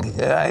many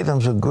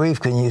items of grief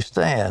can you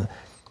stand?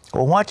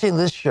 Well, watching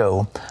this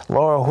show,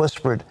 Laura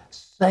whispered,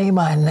 "Say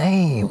my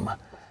name."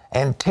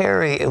 And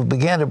Terry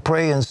began to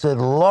pray and said,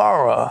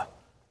 "Laura,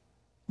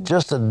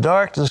 just a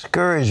dark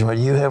discouragement.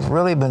 You have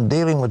really been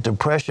dealing with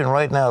depression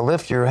right now.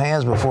 Lift your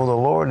hands before the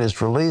Lord.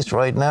 It's released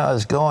right now.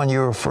 It's gone.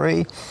 You're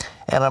free."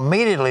 And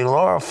immediately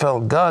Laura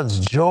felt God's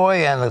joy,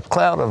 and the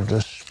cloud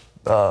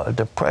of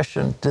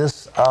depression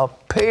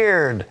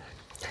disappeared.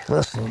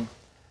 Listen,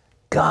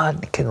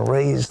 God can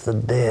raise the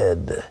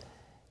dead.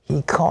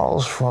 He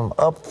calls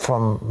up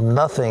from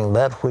nothing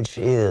that which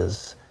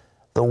is.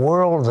 The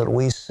world that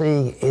we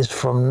see is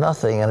from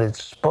nothing, and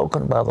it's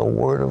spoken by the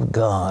Word of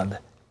God.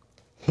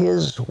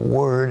 His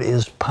Word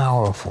is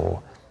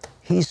powerful.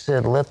 He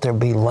said, "Let there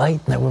be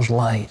light," and there was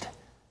light.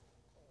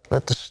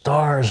 "Let the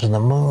stars and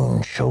the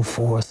moon show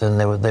forth," and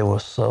they were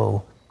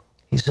so.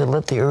 He said,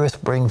 "Let the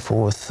earth bring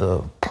forth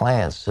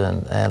plants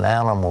and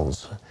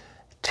animals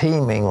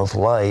teeming with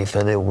life,"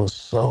 and it was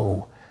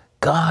so.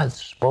 God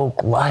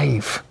spoke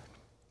life,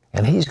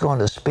 and he's going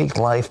to speak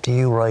life to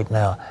you right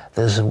now.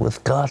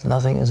 With God,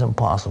 nothing is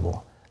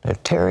impossible. Now,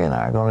 Terry and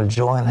I are going to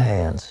join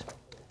hands,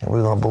 and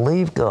we're going to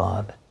believe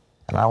God,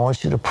 and I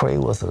want you to pray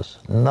with us.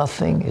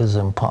 Nothing is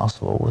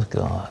impossible with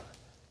God.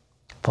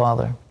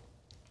 Father,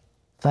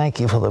 thank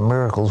you for the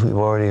miracles we've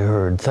already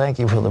heard. Thank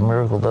you for the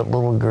miracle of that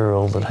little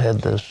girl that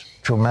had this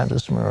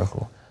tremendous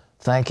miracle.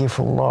 Thank you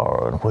for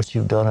Laura and what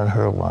you've done in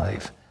her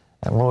life.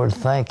 And Lord,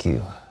 thank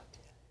you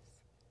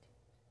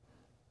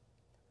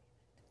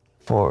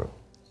for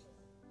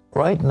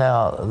right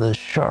now, the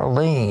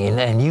Charlene,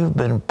 and you've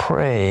been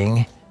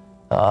praying.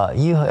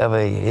 You have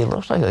it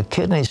looks like a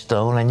kidney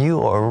stone, and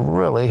you are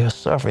really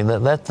suffering.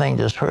 That thing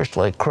just hurts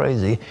like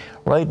crazy.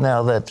 Right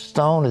now, that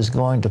stone is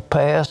going to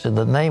pass. In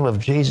the name of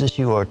Jesus,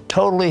 you are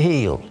totally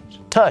healed.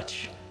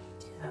 Touch.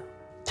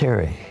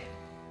 Terry.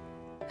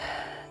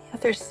 Yeah,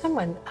 there's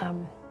someone,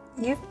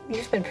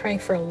 you've been praying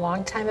for a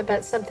long time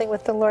about something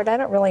with the Lord. I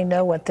don't really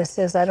know what this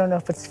is. I don't know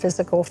if it's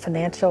physical,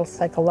 financial,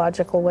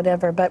 psychological,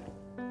 whatever, but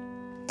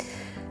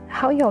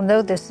how you'll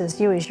know this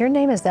is you is your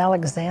name is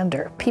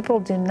Alexander. People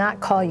do not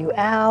call you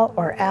Al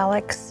or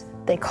Alex.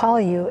 They call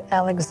you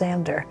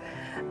Alexander.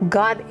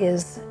 God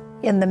is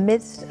in the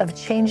midst of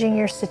changing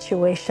your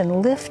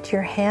situation. Lift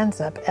your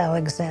hands up,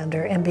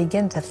 Alexander, and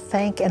begin to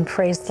thank and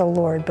praise the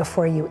Lord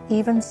before you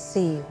even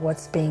see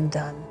what's being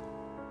done.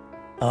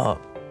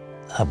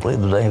 I believe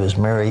the name is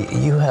Mary.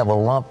 You have a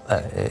lump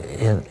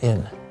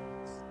in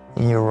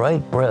your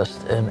right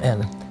breast,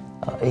 and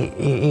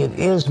it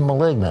is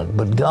malignant,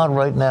 but God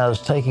right now is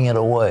taking it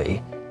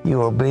away.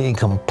 You are being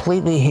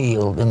completely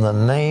healed in the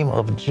name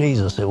of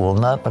Jesus. It will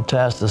not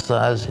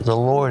metastasize. The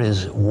Lord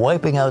is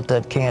wiping out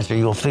that cancer.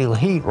 You'll feel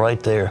heat right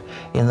there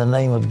in the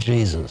name of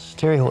Jesus.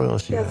 Terry, what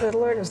else you got? The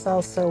Lord is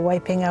also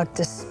wiping out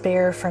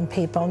despair from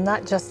people,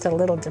 not just a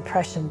little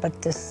depression,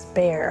 but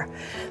despair.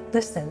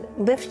 Listen,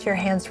 lift your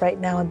hands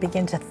right now and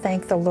begin to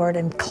thank the Lord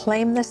and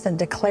claim this and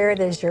declare it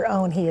as your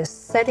own. He is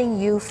setting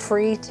you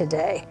free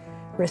today.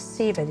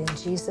 Receive it in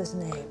Jesus'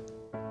 name.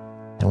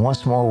 And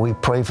once more, we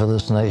pray for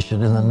this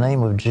nation. In the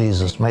name of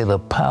Jesus, may the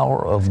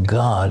power of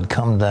God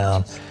come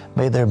down.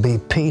 May there be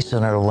peace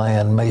in our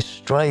land. May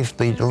strife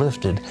be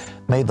lifted.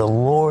 May the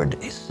Lord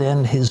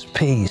send his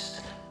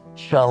peace.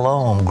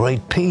 Shalom,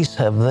 great peace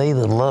have they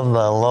that love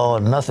thy law,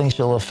 and nothing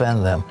shall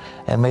offend them.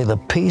 And may the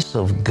peace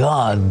of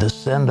God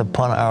descend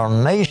upon our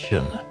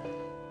nation.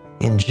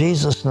 In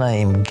Jesus'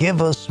 name,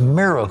 give us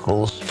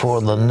miracles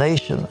for the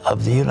nation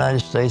of the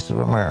United States of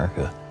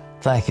America.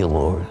 Thank you,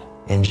 Lord.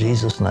 In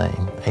Jesus'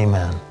 name,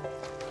 amen.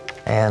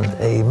 And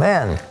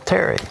amen.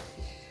 Terry.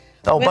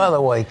 Oh, by the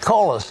way,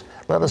 call us.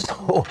 Let us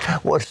know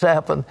what's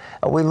happened.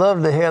 We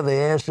love to hear the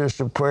answers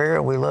to prayer,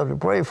 and we love to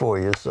pray for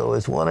you. So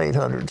it's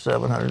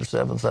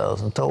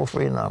 1-800-700-7000,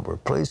 toll-free number.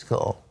 Please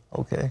call,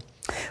 okay?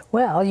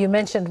 Well, you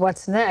mentioned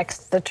what's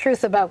next, the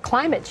truth about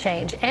climate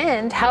change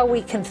and how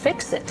we can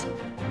fix it.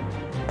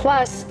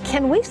 Plus,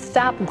 can we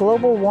stop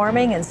global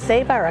warming and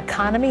save our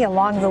economy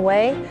along the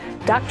way?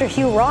 Dr.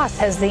 Hugh Ross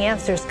has the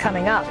answers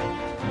coming up.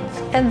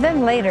 And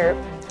then later,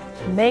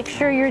 make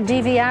sure your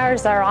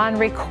DVRs are on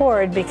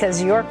record because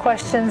your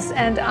questions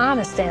and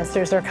honest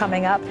answers are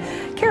coming up.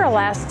 Carol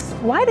asks,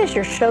 why does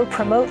your show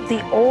promote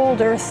the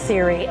old earth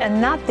theory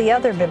and not the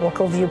other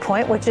biblical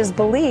viewpoint, which is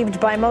believed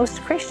by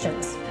most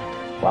Christians?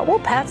 What will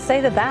Pat say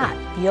to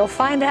that? You'll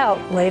find out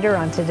later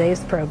on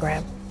today's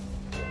program.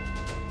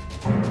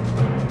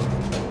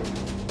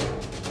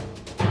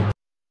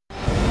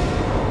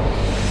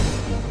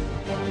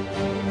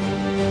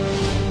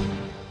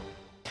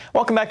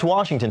 Welcome back to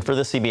Washington for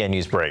the CBN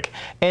News Break.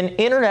 An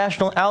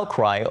international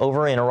outcry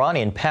over an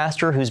Iranian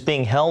pastor who's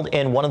being held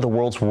in one of the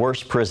world's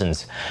worst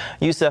prisons.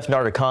 Youssef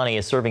Nardakhani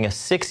is serving a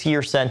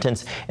 6-year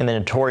sentence in the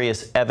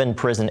notorious Evin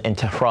prison in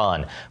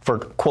Tehran for,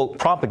 quote,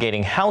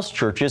 propagating house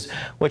churches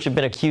which have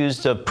been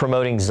accused of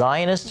promoting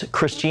Zionist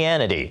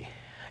Christianity.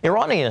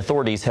 Iranian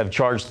authorities have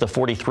charged the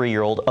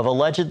 43-year-old of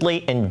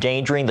allegedly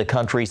endangering the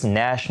country's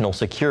national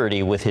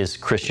security with his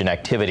Christian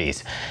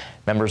activities.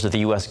 Members of the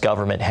U.S.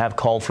 government have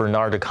called for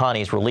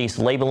Nardakhani's release,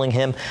 labeling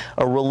him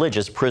a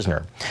religious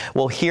prisoner.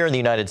 Well, here in the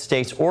United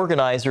States,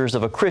 organizers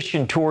of a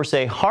Christian tour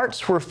say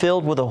hearts were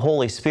filled with the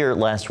Holy Spirit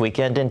last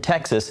weekend in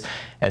Texas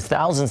as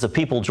thousands of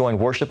people joined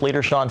worship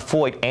leader Sean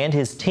Foyt and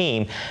his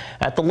team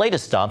at the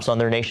latest stops on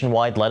their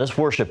nationwide Let Us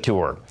Worship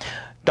tour.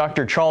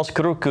 Dr. Charles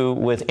Karuku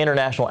with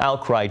International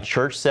Outcry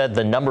Church said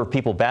the number of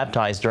people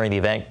baptized during the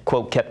event,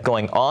 quote, kept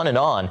going on and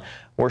on.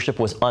 Worship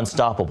was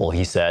unstoppable,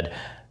 he said.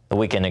 The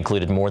weekend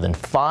included more than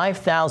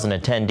 5,000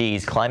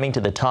 attendees climbing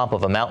to the top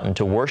of a mountain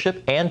to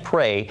worship and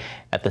pray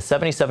at the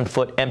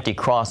 77-foot empty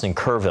cross in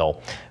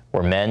Kerrville,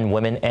 where men,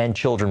 women, and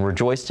children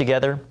rejoice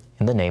together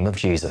in the name of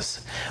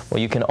Jesus. Well,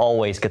 you can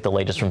always get the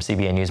latest from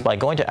CBN News by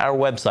going to our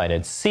website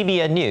at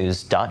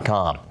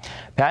cbnnews.com.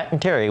 Pat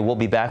and Terry will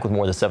be back with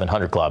more of the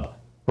 700 Club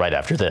right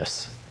after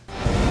this.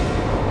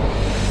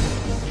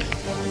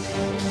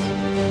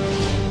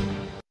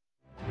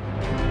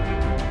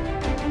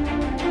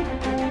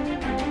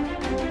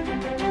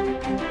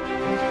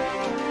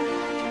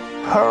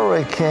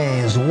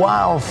 Hurricanes,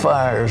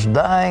 wildfires,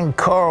 dying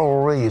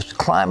coral reefs.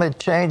 Climate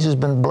change has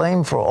been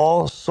blamed for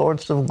all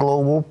sorts of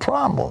global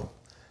problems.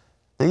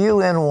 The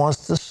UN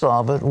wants to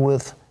solve it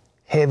with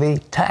heavy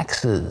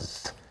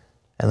taxes.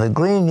 And the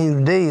Green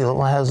New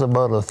Deal has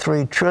about a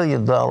 $3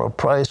 trillion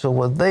price for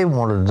what they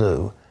want to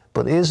do.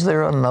 But is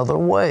there another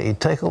way?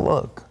 Take a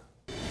look.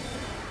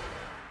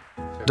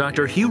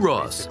 Dr. Hugh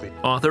Ross,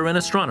 author and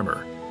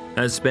astronomer,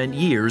 has spent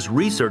years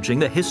researching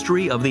the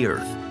history of the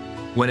Earth.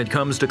 When it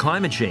comes to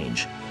climate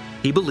change,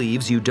 he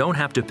believes you don't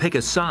have to pick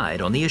a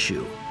side on the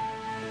issue.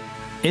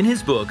 In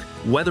his book,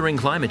 Weathering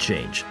Climate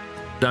Change,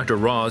 Dr.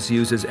 Ross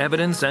uses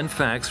evidence and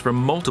facts from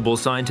multiple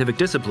scientific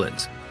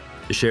disciplines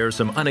to share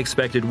some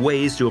unexpected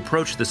ways to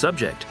approach the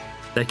subject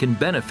that can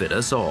benefit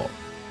us all.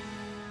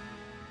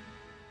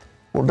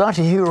 Well,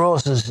 Dr. Hugh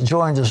Ross has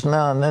joined us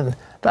now, and then,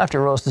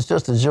 Dr. Ross, it's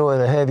just a joy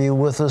to have you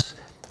with us.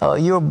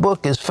 Your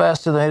book is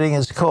fascinating.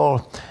 It's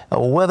called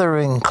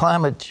Weathering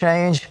Climate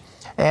Change.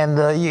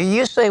 And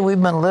you say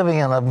we've been living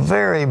in a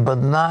very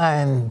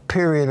benign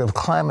period of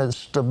climate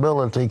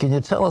stability. Can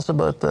you tell us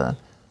about that?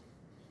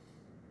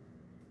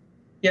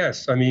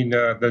 Yes. I mean,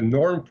 the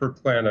norm for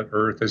planet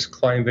Earth is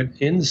climate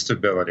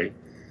instability.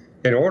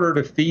 In order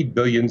to feed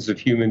billions of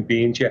human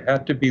beings, you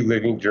have to be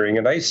living during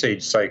an ice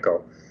age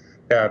cycle.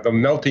 The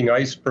melting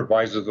ice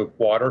provides us with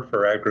water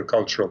for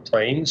agricultural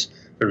plains.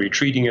 The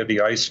retreating of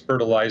the ice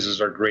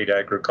fertilizes our great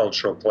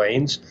agricultural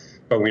plains.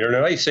 But when you're in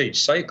an ice age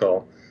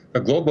cycle, the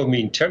global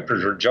mean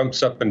temperature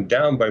jumps up and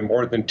down by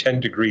more than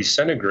 10 degrees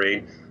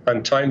centigrade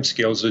on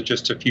timescales of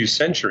just a few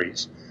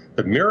centuries.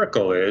 The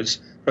miracle is,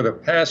 for the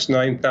past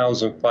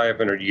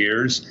 9,500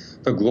 years,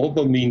 the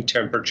global mean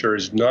temperature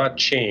has not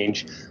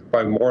changed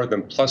by more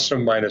than plus or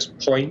minus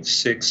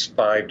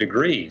 0.65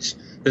 degrees.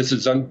 This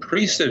is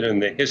unprecedented in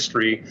the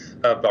history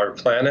of our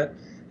planet.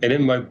 And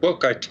in my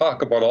book, I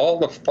talk about all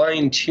the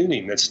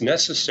fine-tuning that's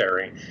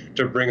necessary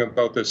to bring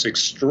about this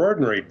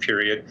extraordinary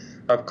period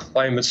of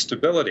climate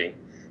stability.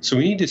 So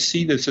we need to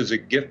see this as a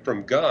gift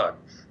from God.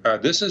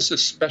 This is a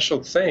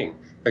special thing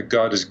that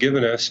God has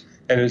given us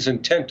and is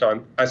intent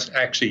on us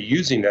actually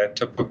using that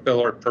to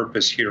fulfill our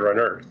purpose here on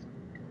Earth.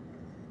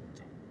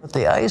 But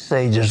the ice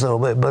ages, though,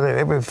 but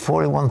every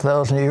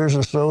 41,000 years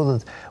or so,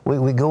 that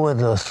we go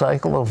into a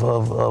cycle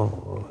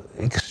of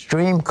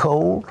extreme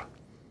cold?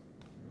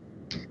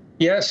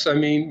 Yes, I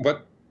mean,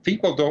 what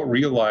people don't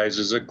realize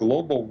is that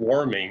global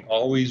warming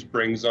always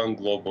brings on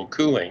global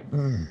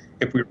cooling.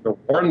 If we were to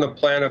warm the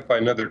planet by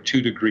another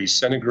 2 degrees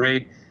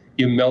centigrade,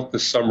 you melt the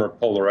summer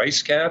polar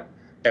ice cap.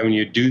 And when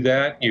you do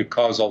that, you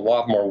cause a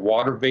lot more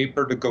water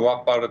vapor to go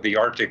up out of the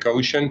Arctic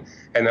Ocean,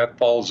 and that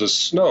falls as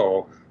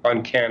snow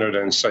on Canada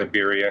and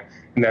Siberia,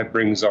 and that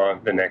brings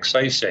on the next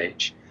ice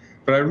age.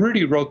 But I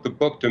really wrote the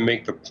book to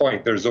make the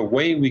point there's a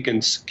way we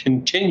can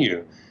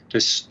continue to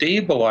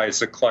stabilize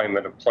the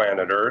climate of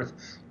planet Earth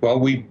while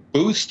we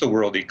boost the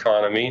world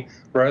economy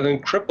rather than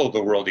cripple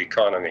the world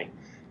economy.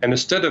 And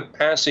instead of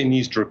passing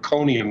these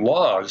draconian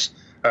laws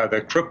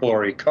that cripple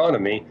our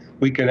economy,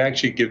 we can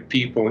actually give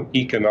people an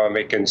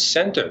economic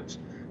incentive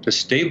to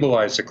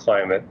stabilize the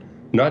climate,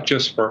 not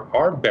just for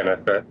our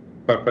benefit,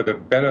 but for the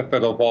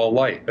benefit of all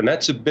life. And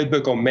that's a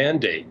biblical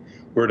mandate.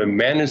 We're to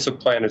manage the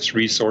planet's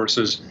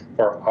resources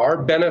for our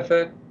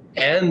benefit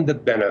and the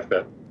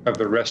benefit of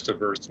the rest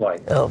of Earth's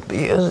life.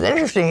 It's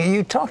interesting.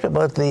 You talked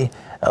about the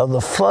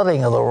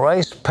flooding of the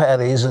rice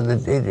paddies,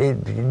 and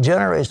it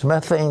generates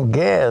methane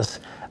gas.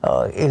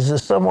 Is there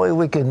some way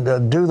we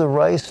can do the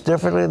rice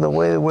differently the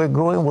way that we're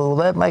growing? Will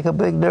that make a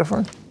big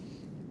difference?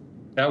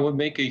 That would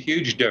make a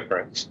huge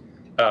difference.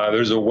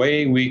 There's a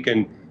way we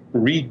can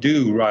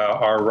redo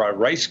our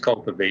rice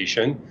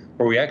cultivation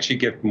where we actually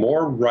get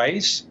more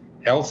rice,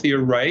 healthier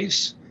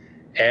rice,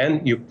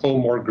 and you pull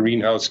more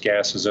greenhouse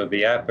gases out of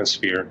the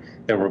atmosphere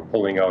than we're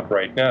pulling out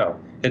right now.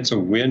 It's a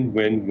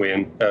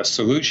win-win-win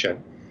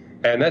solution.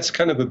 And that's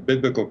kind of a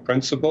biblical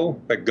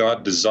principle that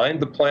God designed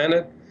the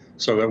planet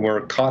so that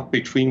we're caught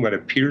between what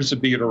appears to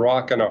be a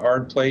rock and a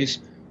hard place.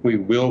 We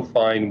will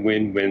find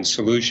win-win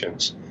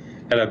solutions.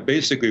 And I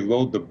basically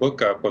load the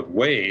book up with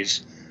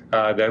ways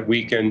that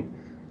we can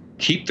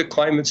keep the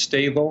climate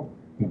stable,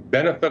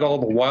 benefit all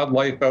the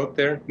wildlife out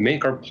there,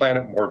 make our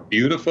planet more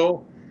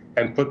beautiful,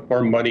 and put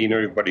more money in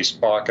everybody's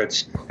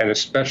pockets, and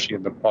especially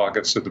in the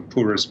pockets of the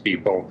poorest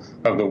people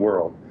of the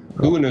world.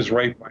 Who in his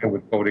right mind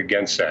would vote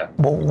against that?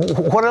 Well,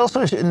 what else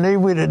need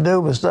we to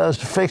do besides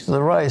to fix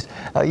the rice?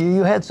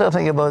 You had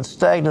something about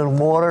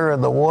stagnant water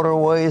and the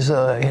waterways.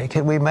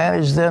 Can we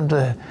manage them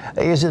to?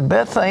 Is it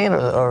methane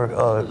or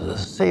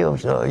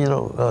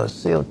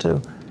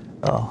CO2?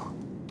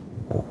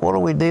 What are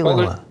we dealing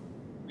with?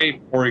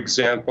 For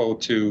example,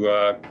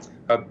 to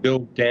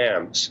build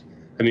dams.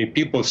 I mean,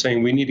 people are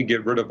saying we need to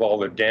get rid of all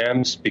the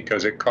dams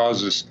because it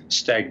causes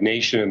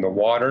stagnation in the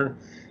water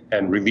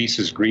and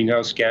releases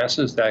greenhouse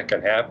gases. That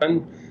can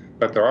happen.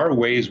 But there are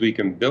ways we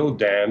can build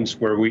dams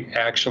where we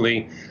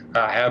actually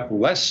have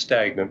less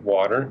stagnant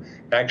water,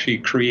 actually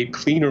create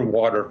cleaner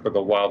water for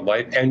the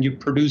wildlife, and you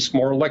produce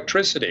more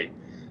electricity.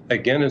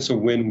 Again, it's a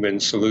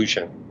win-win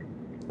solution.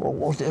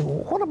 Well,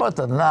 what about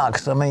the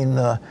NOx? I mean,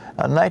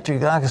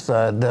 nitric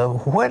oxide,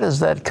 where does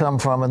that come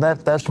from? And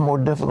that's more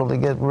difficult to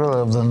get rid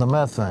of than the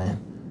methane.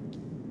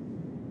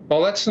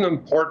 Well, that's an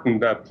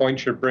important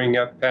point you're bringing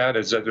up, Pat,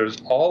 is that there's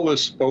all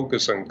this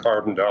focus on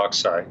carbon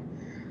dioxide.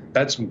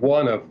 That's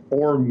one of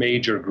 4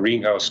 major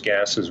greenhouse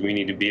gases we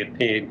need to be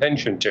paying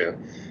attention to.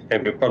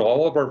 And if we put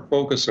all of our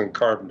focus on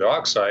carbon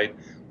dioxide,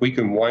 we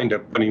can wind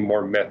up putting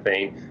more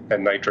methane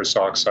and nitrous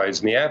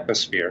oxides in the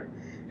atmosphere.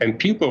 And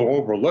people are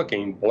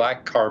overlooking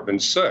black carbon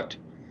soot.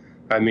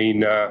 I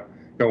mean,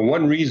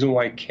 one reason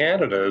why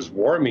Canada is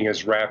warming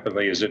as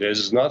rapidly as it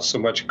is not so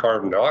much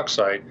carbon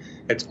dioxide,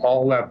 it's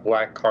all that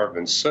black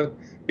carbon soot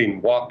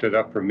being wafted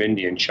up from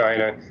India and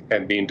China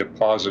and being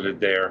deposited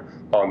there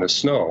on the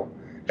snow.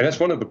 And that's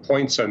one of the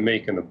points I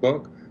make in the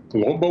book.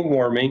 Global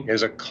warming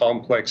is a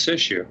complex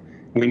issue.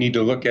 We need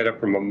to look at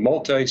it from a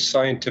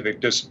multi-scientific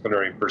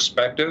disciplinary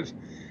perspective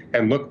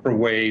and look for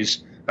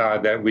ways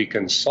that we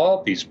can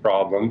solve these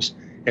problems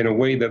in a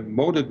way that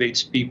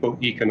motivates people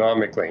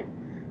economically.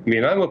 I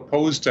mean, I'm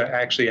opposed to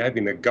actually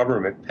having the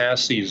government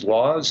pass these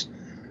laws.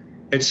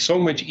 It's so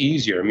much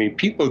easier. I mean,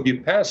 if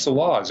you pass the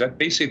laws, that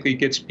basically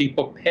gets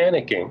people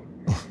panicking.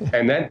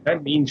 And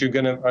that means you're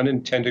going to have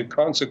unintended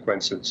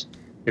consequences.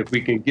 If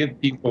we can give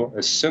people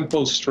a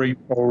simple,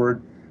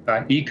 straightforward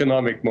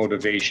economic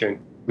motivation,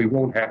 we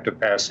won't have to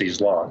pass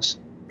these laws.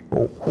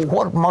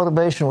 What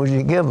motivation would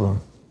you give them?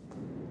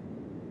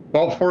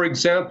 Well, for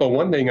example,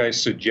 one thing I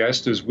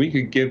suggest is we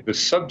could give the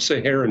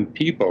sub-Saharan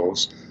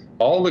peoples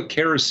all the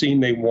kerosene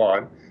they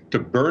want to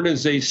burn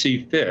as they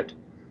see fit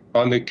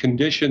on the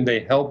condition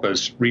they help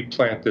us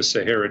replant the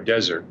Sahara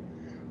Desert.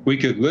 We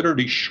could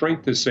literally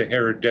shrink the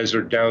Sahara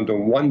Desert down to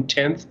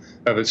 1/10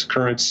 of its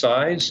current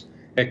size.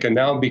 It can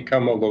now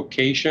become a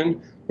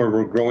location where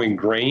we're growing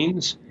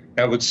grains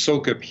that would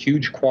soak up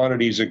huge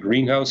quantities of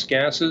greenhouse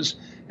gases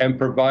and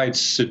provide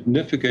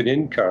significant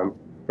income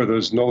for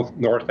those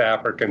North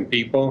African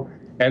people,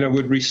 and it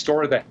would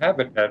restore the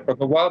habitat for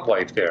the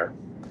wildlife there.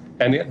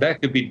 And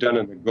that could be done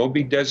in the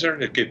Gobi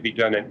Desert. It could be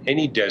done in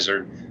any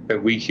desert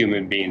that we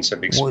human beings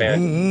have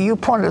expanded. Well, you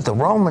pointed out the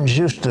Romans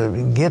used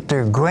to get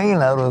their grain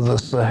out of the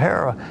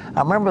Sahara.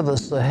 I remember the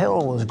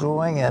Sahel was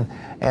growing,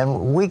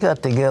 and we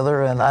got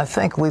together, and I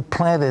think we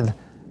planted,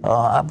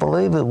 I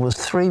believe it was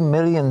 3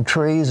 million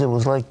trees. It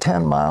was like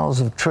 10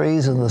 miles of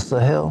trees in the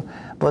Sahel.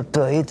 But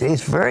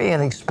it's very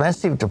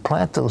inexpensive to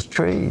plant those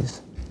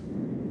trees.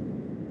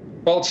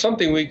 Well, it's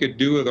something we could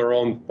do with our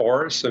own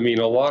forests. I mean,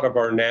 a lot of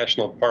our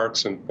national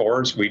parks and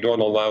forests, we don't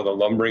allow the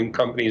lumbering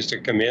companies to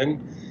come in.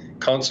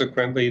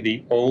 Consequently,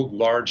 the old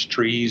large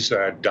trees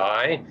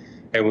die,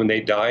 and when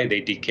they die,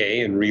 they decay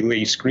and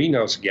release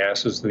greenhouse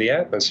gases to the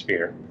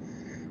atmosphere.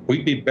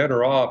 We'd be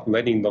better off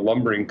letting the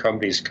lumbering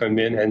companies come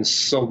in and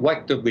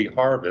selectively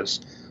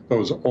harvest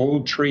those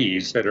old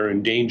trees that are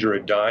in danger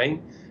of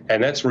dying,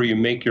 and that's where you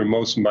make your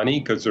most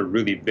money because they're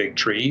really big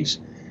trees.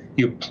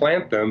 You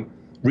plant them,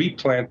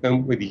 replant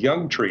them with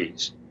young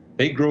trees.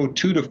 They grow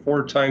 2 to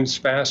 4 times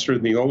faster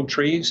than the old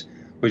trees,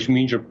 which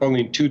means you're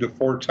pulling 2 to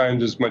 4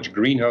 times as much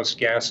greenhouse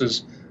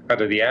gases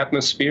out of the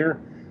atmosphere.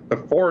 The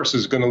forest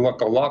is going to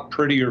look a lot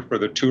prettier for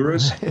the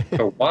tourists.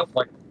 The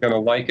wildlife is going to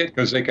like it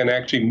because they can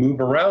actually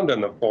move around in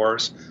the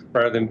forest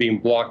rather than being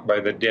blocked by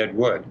the dead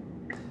wood.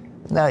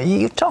 Now,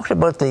 you talked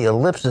about the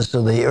ellipsis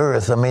of the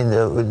Earth. I mean,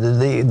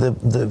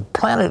 the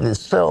planet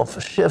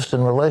itself shifts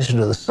in relation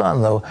to the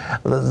sun, though.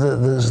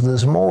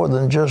 There's more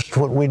than just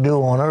what we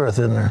do on Earth,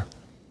 isn't there?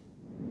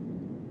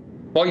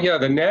 Well, yeah,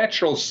 the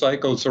natural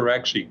cycles are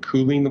actually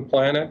cooling the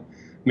planet.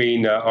 I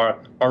mean, our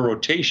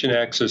rotation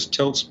axis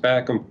tilts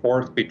back and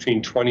forth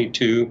between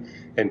 22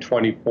 and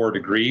 24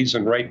 degrees,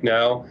 and right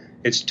now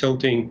it's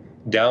tilting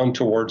down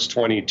towards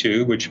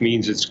 22, which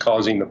means it's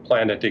causing the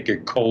planet to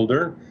get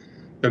colder.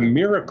 The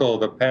miracle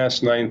of the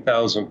past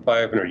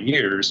 9,500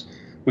 years,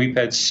 we've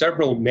had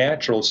several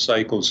natural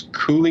cycles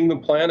cooling the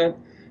planet,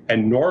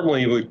 and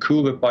normally it would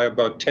cool it by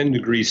about 10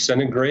 degrees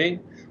centigrade,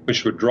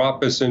 which would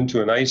drop us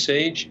into an ice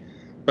age.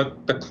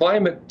 But the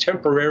climate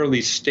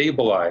temporarily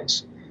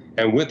stabilized.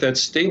 And with that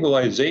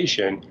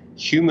stabilization,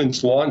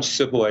 humans launched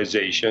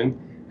civilization,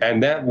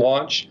 and that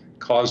launch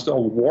caused a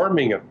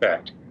warming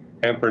effect.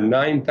 And for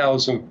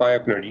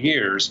 9,500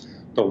 years,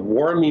 the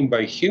warming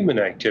by human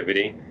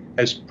activity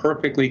has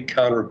perfectly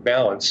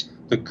counterbalanced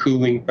the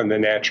cooling from the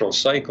natural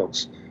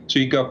cycles. So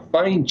you got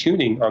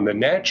fine-tuning on the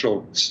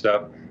natural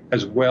stuff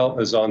as well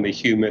as on the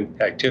human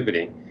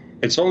activity.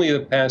 It's only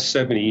the past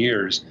 70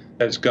 years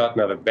that's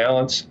gotten out of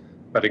balance,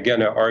 but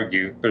again, I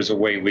argue there's a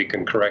way we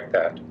can correct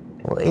that.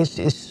 Well,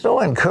 it's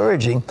so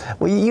encouraging.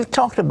 Well, you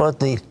talked about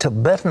the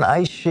Tibetan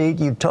ice sheet.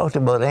 You talked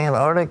about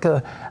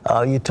Antarctica.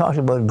 You talked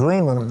about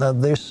Greenland. Now,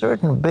 there's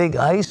certain big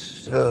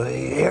ice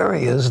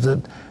areas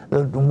that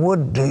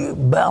would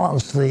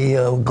balance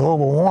the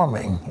global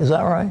warming. Is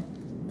that right?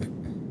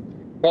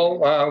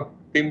 Well,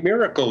 the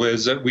miracle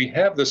is that we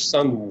have the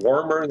sun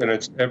warmer than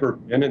it's ever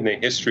been in the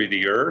history of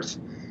the Earth.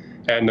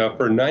 And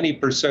for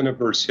 90%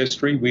 of Earth's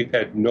history, we've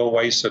had no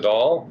ice at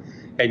all.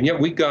 And yet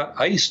we got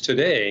ice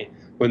today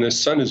when the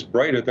sun is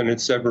brighter than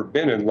it's ever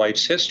been in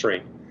life's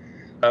history.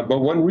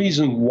 But one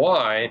reason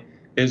why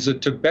is the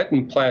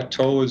Tibetan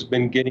plateau has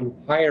been getting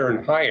higher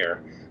and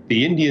higher.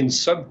 The Indian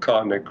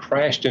subcontinent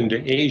crashed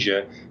into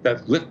Asia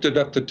that lifted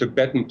up the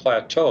Tibetan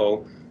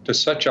plateau to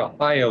such a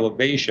high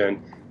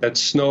elevation that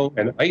snow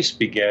and ice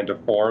began to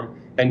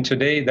form. And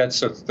today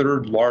that's the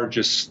third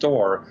largest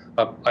store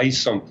of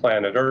ice on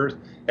planet Earth.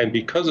 And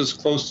because it's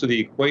close to the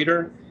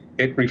equator,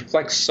 it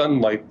reflects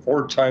sunlight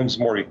 4 times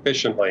more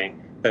efficiently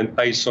than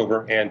ice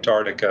over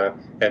Antarctica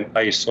and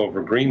ice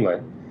over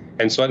Greenland.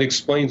 And so that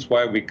explains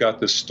why we got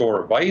this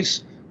store of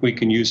ice we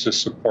can use to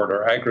support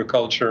our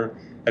agriculture,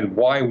 and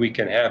why we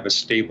can have a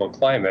stable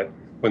climate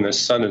when the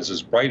sun is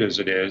as bright as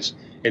it is.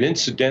 And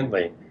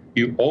incidentally,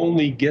 you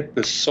only get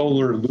the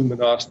solar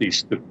luminosity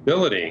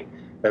stability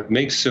that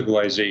makes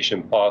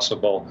civilization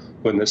possible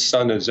when the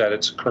sun is at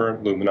its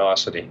current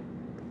luminosity.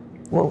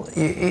 Well,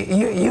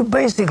 you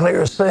basically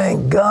are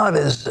saying God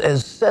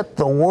has set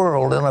the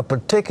world in a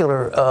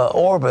particular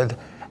orbit,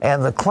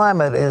 and the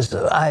climate is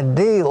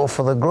ideal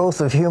for the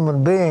growth of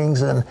human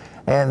beings, and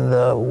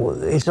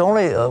it's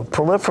only a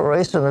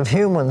proliferation of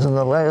humans in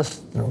the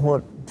last,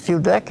 few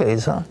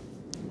decades, huh?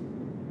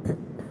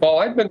 Well,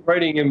 I've been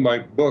writing in my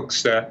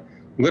books that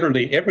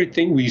literally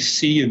everything we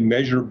see and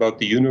measure about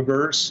the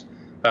universe,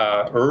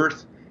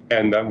 Earth,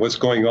 and what's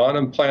going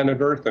on planet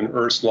Earth and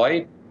Earth's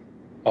life,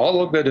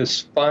 all of it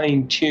is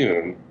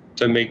fine-tuned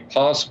to make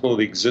possible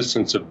the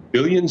existence of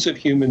billions of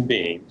human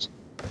beings,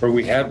 where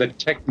we have the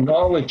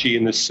technology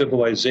and the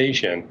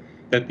civilization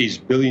that these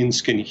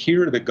billions can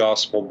hear the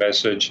gospel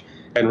message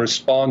and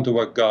respond to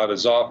what God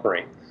is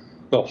offering.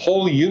 The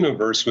whole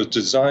universe was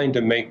designed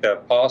to make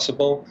that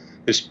possible.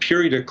 This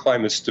period of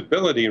climate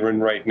stability we're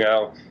in right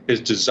now is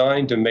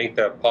designed to make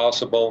that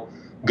possible.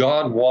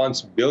 God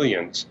wants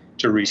billions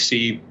to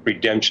receive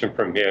redemption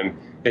from him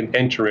and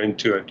enter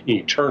into an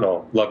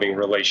eternal loving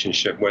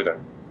relationship with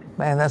him.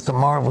 Man, that's a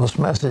marvelous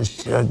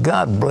message.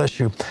 God bless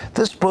you.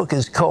 This book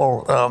is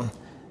called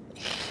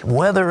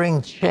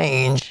Weathering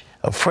Change,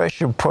 A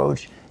Fresh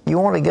Approach. You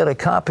want to get a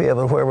copy of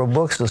it wherever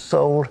books are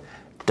sold.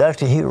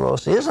 Dr. Hugh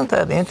Ross, isn't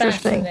that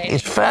interesting?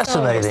 It's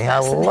fascinating. I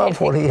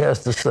love what he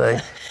has to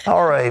say.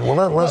 All right,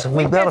 well,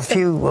 we've got a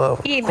few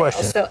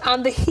questions. So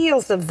on the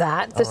heels of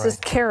that, this is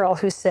Carol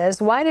who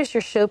says, why does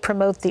your show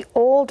promote the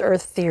old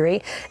earth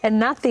theory and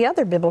not the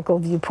other biblical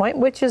viewpoint,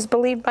 which is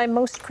believed by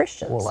most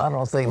Christians? Well, I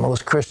don't think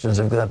most Christians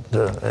have got,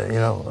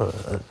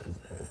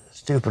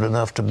 stupid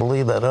enough to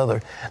believe that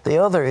other. The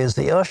other is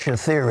the Usher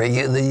theory.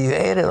 You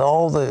added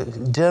all the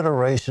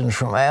generations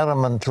from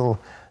Adam until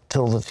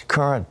the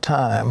current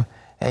time,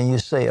 and you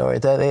say, all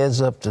right, that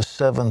adds up to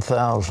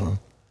 7,000.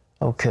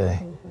 Okay.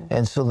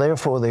 And so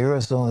therefore the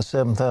Earth is only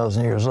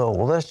 7,000 years old.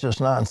 Well, that's just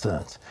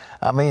nonsense.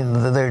 I mean,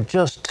 there are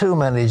just too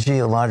many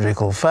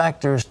geological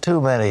factors, too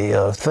many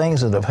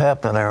things that have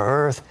happened on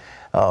our Earth.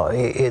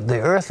 The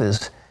Earth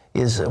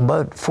is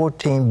about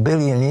 14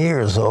 billion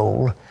years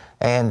old,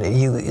 And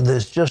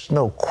there's just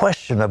no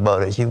question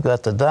about it. You've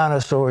got the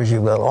dinosaurs,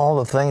 you've got all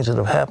the things that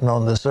have happened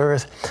on this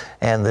earth,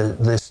 and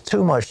there's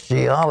too much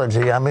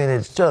geology. I mean,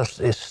 it's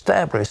just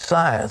established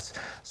science.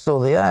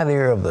 So the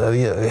idea of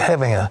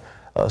having a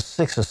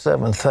 6,000 or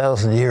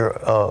 7,000 year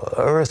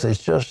earth is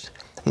just,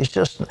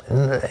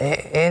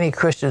 any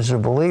Christians who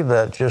believe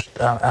that,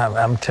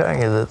 I'm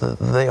telling you that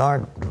they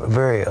aren't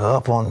very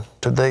up on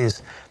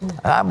today's.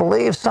 I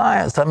believe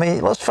science. I mean,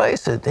 let's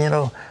face it,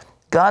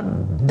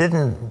 God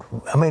didn't,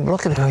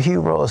 look at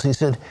Hugh Ross. He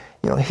said,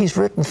 he's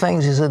written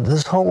things. He said,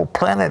 this whole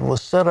planet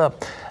was set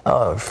up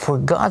for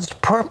God's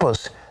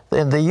purpose,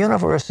 and the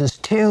universe is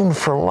tuned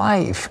for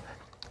life.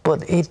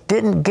 But it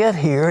didn't get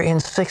here in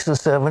 6,000 or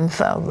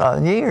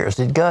 7,000 years.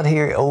 It got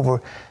here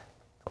over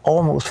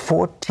almost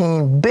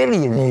 14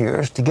 billion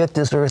years to get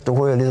this earth to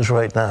where it is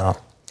right now.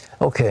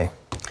 Okay.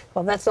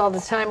 Well, that's all the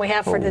time we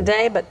have for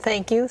today, but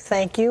thank you.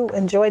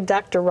 Enjoyed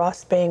Dr.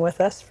 Ross being with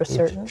us for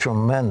certain. It's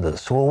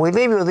tremendous. Well, we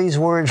leave you with these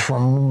words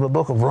from the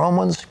book of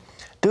Romans.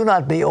 Do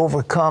not be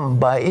overcome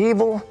by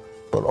evil,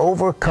 but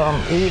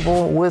overcome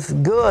evil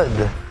with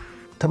good.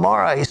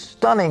 Tomorrow, a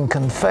stunning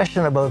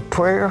confession about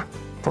prayer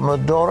from the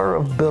daughter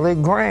of Billy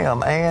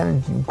Graham.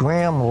 And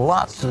Graham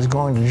Lotz is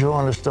going to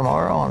join us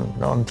tomorrow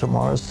on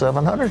tomorrow's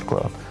 700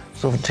 Club.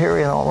 So for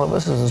Terry and all of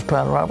us, this is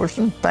Pat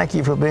Robertson. Thank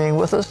you for being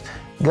with us.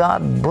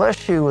 God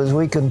bless you as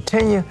we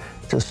continue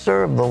to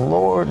serve the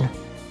Lord.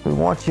 We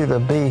want you to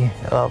be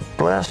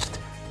blessed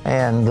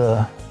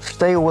and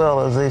stay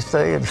well, as they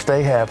say, and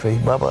stay happy.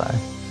 Bye-bye.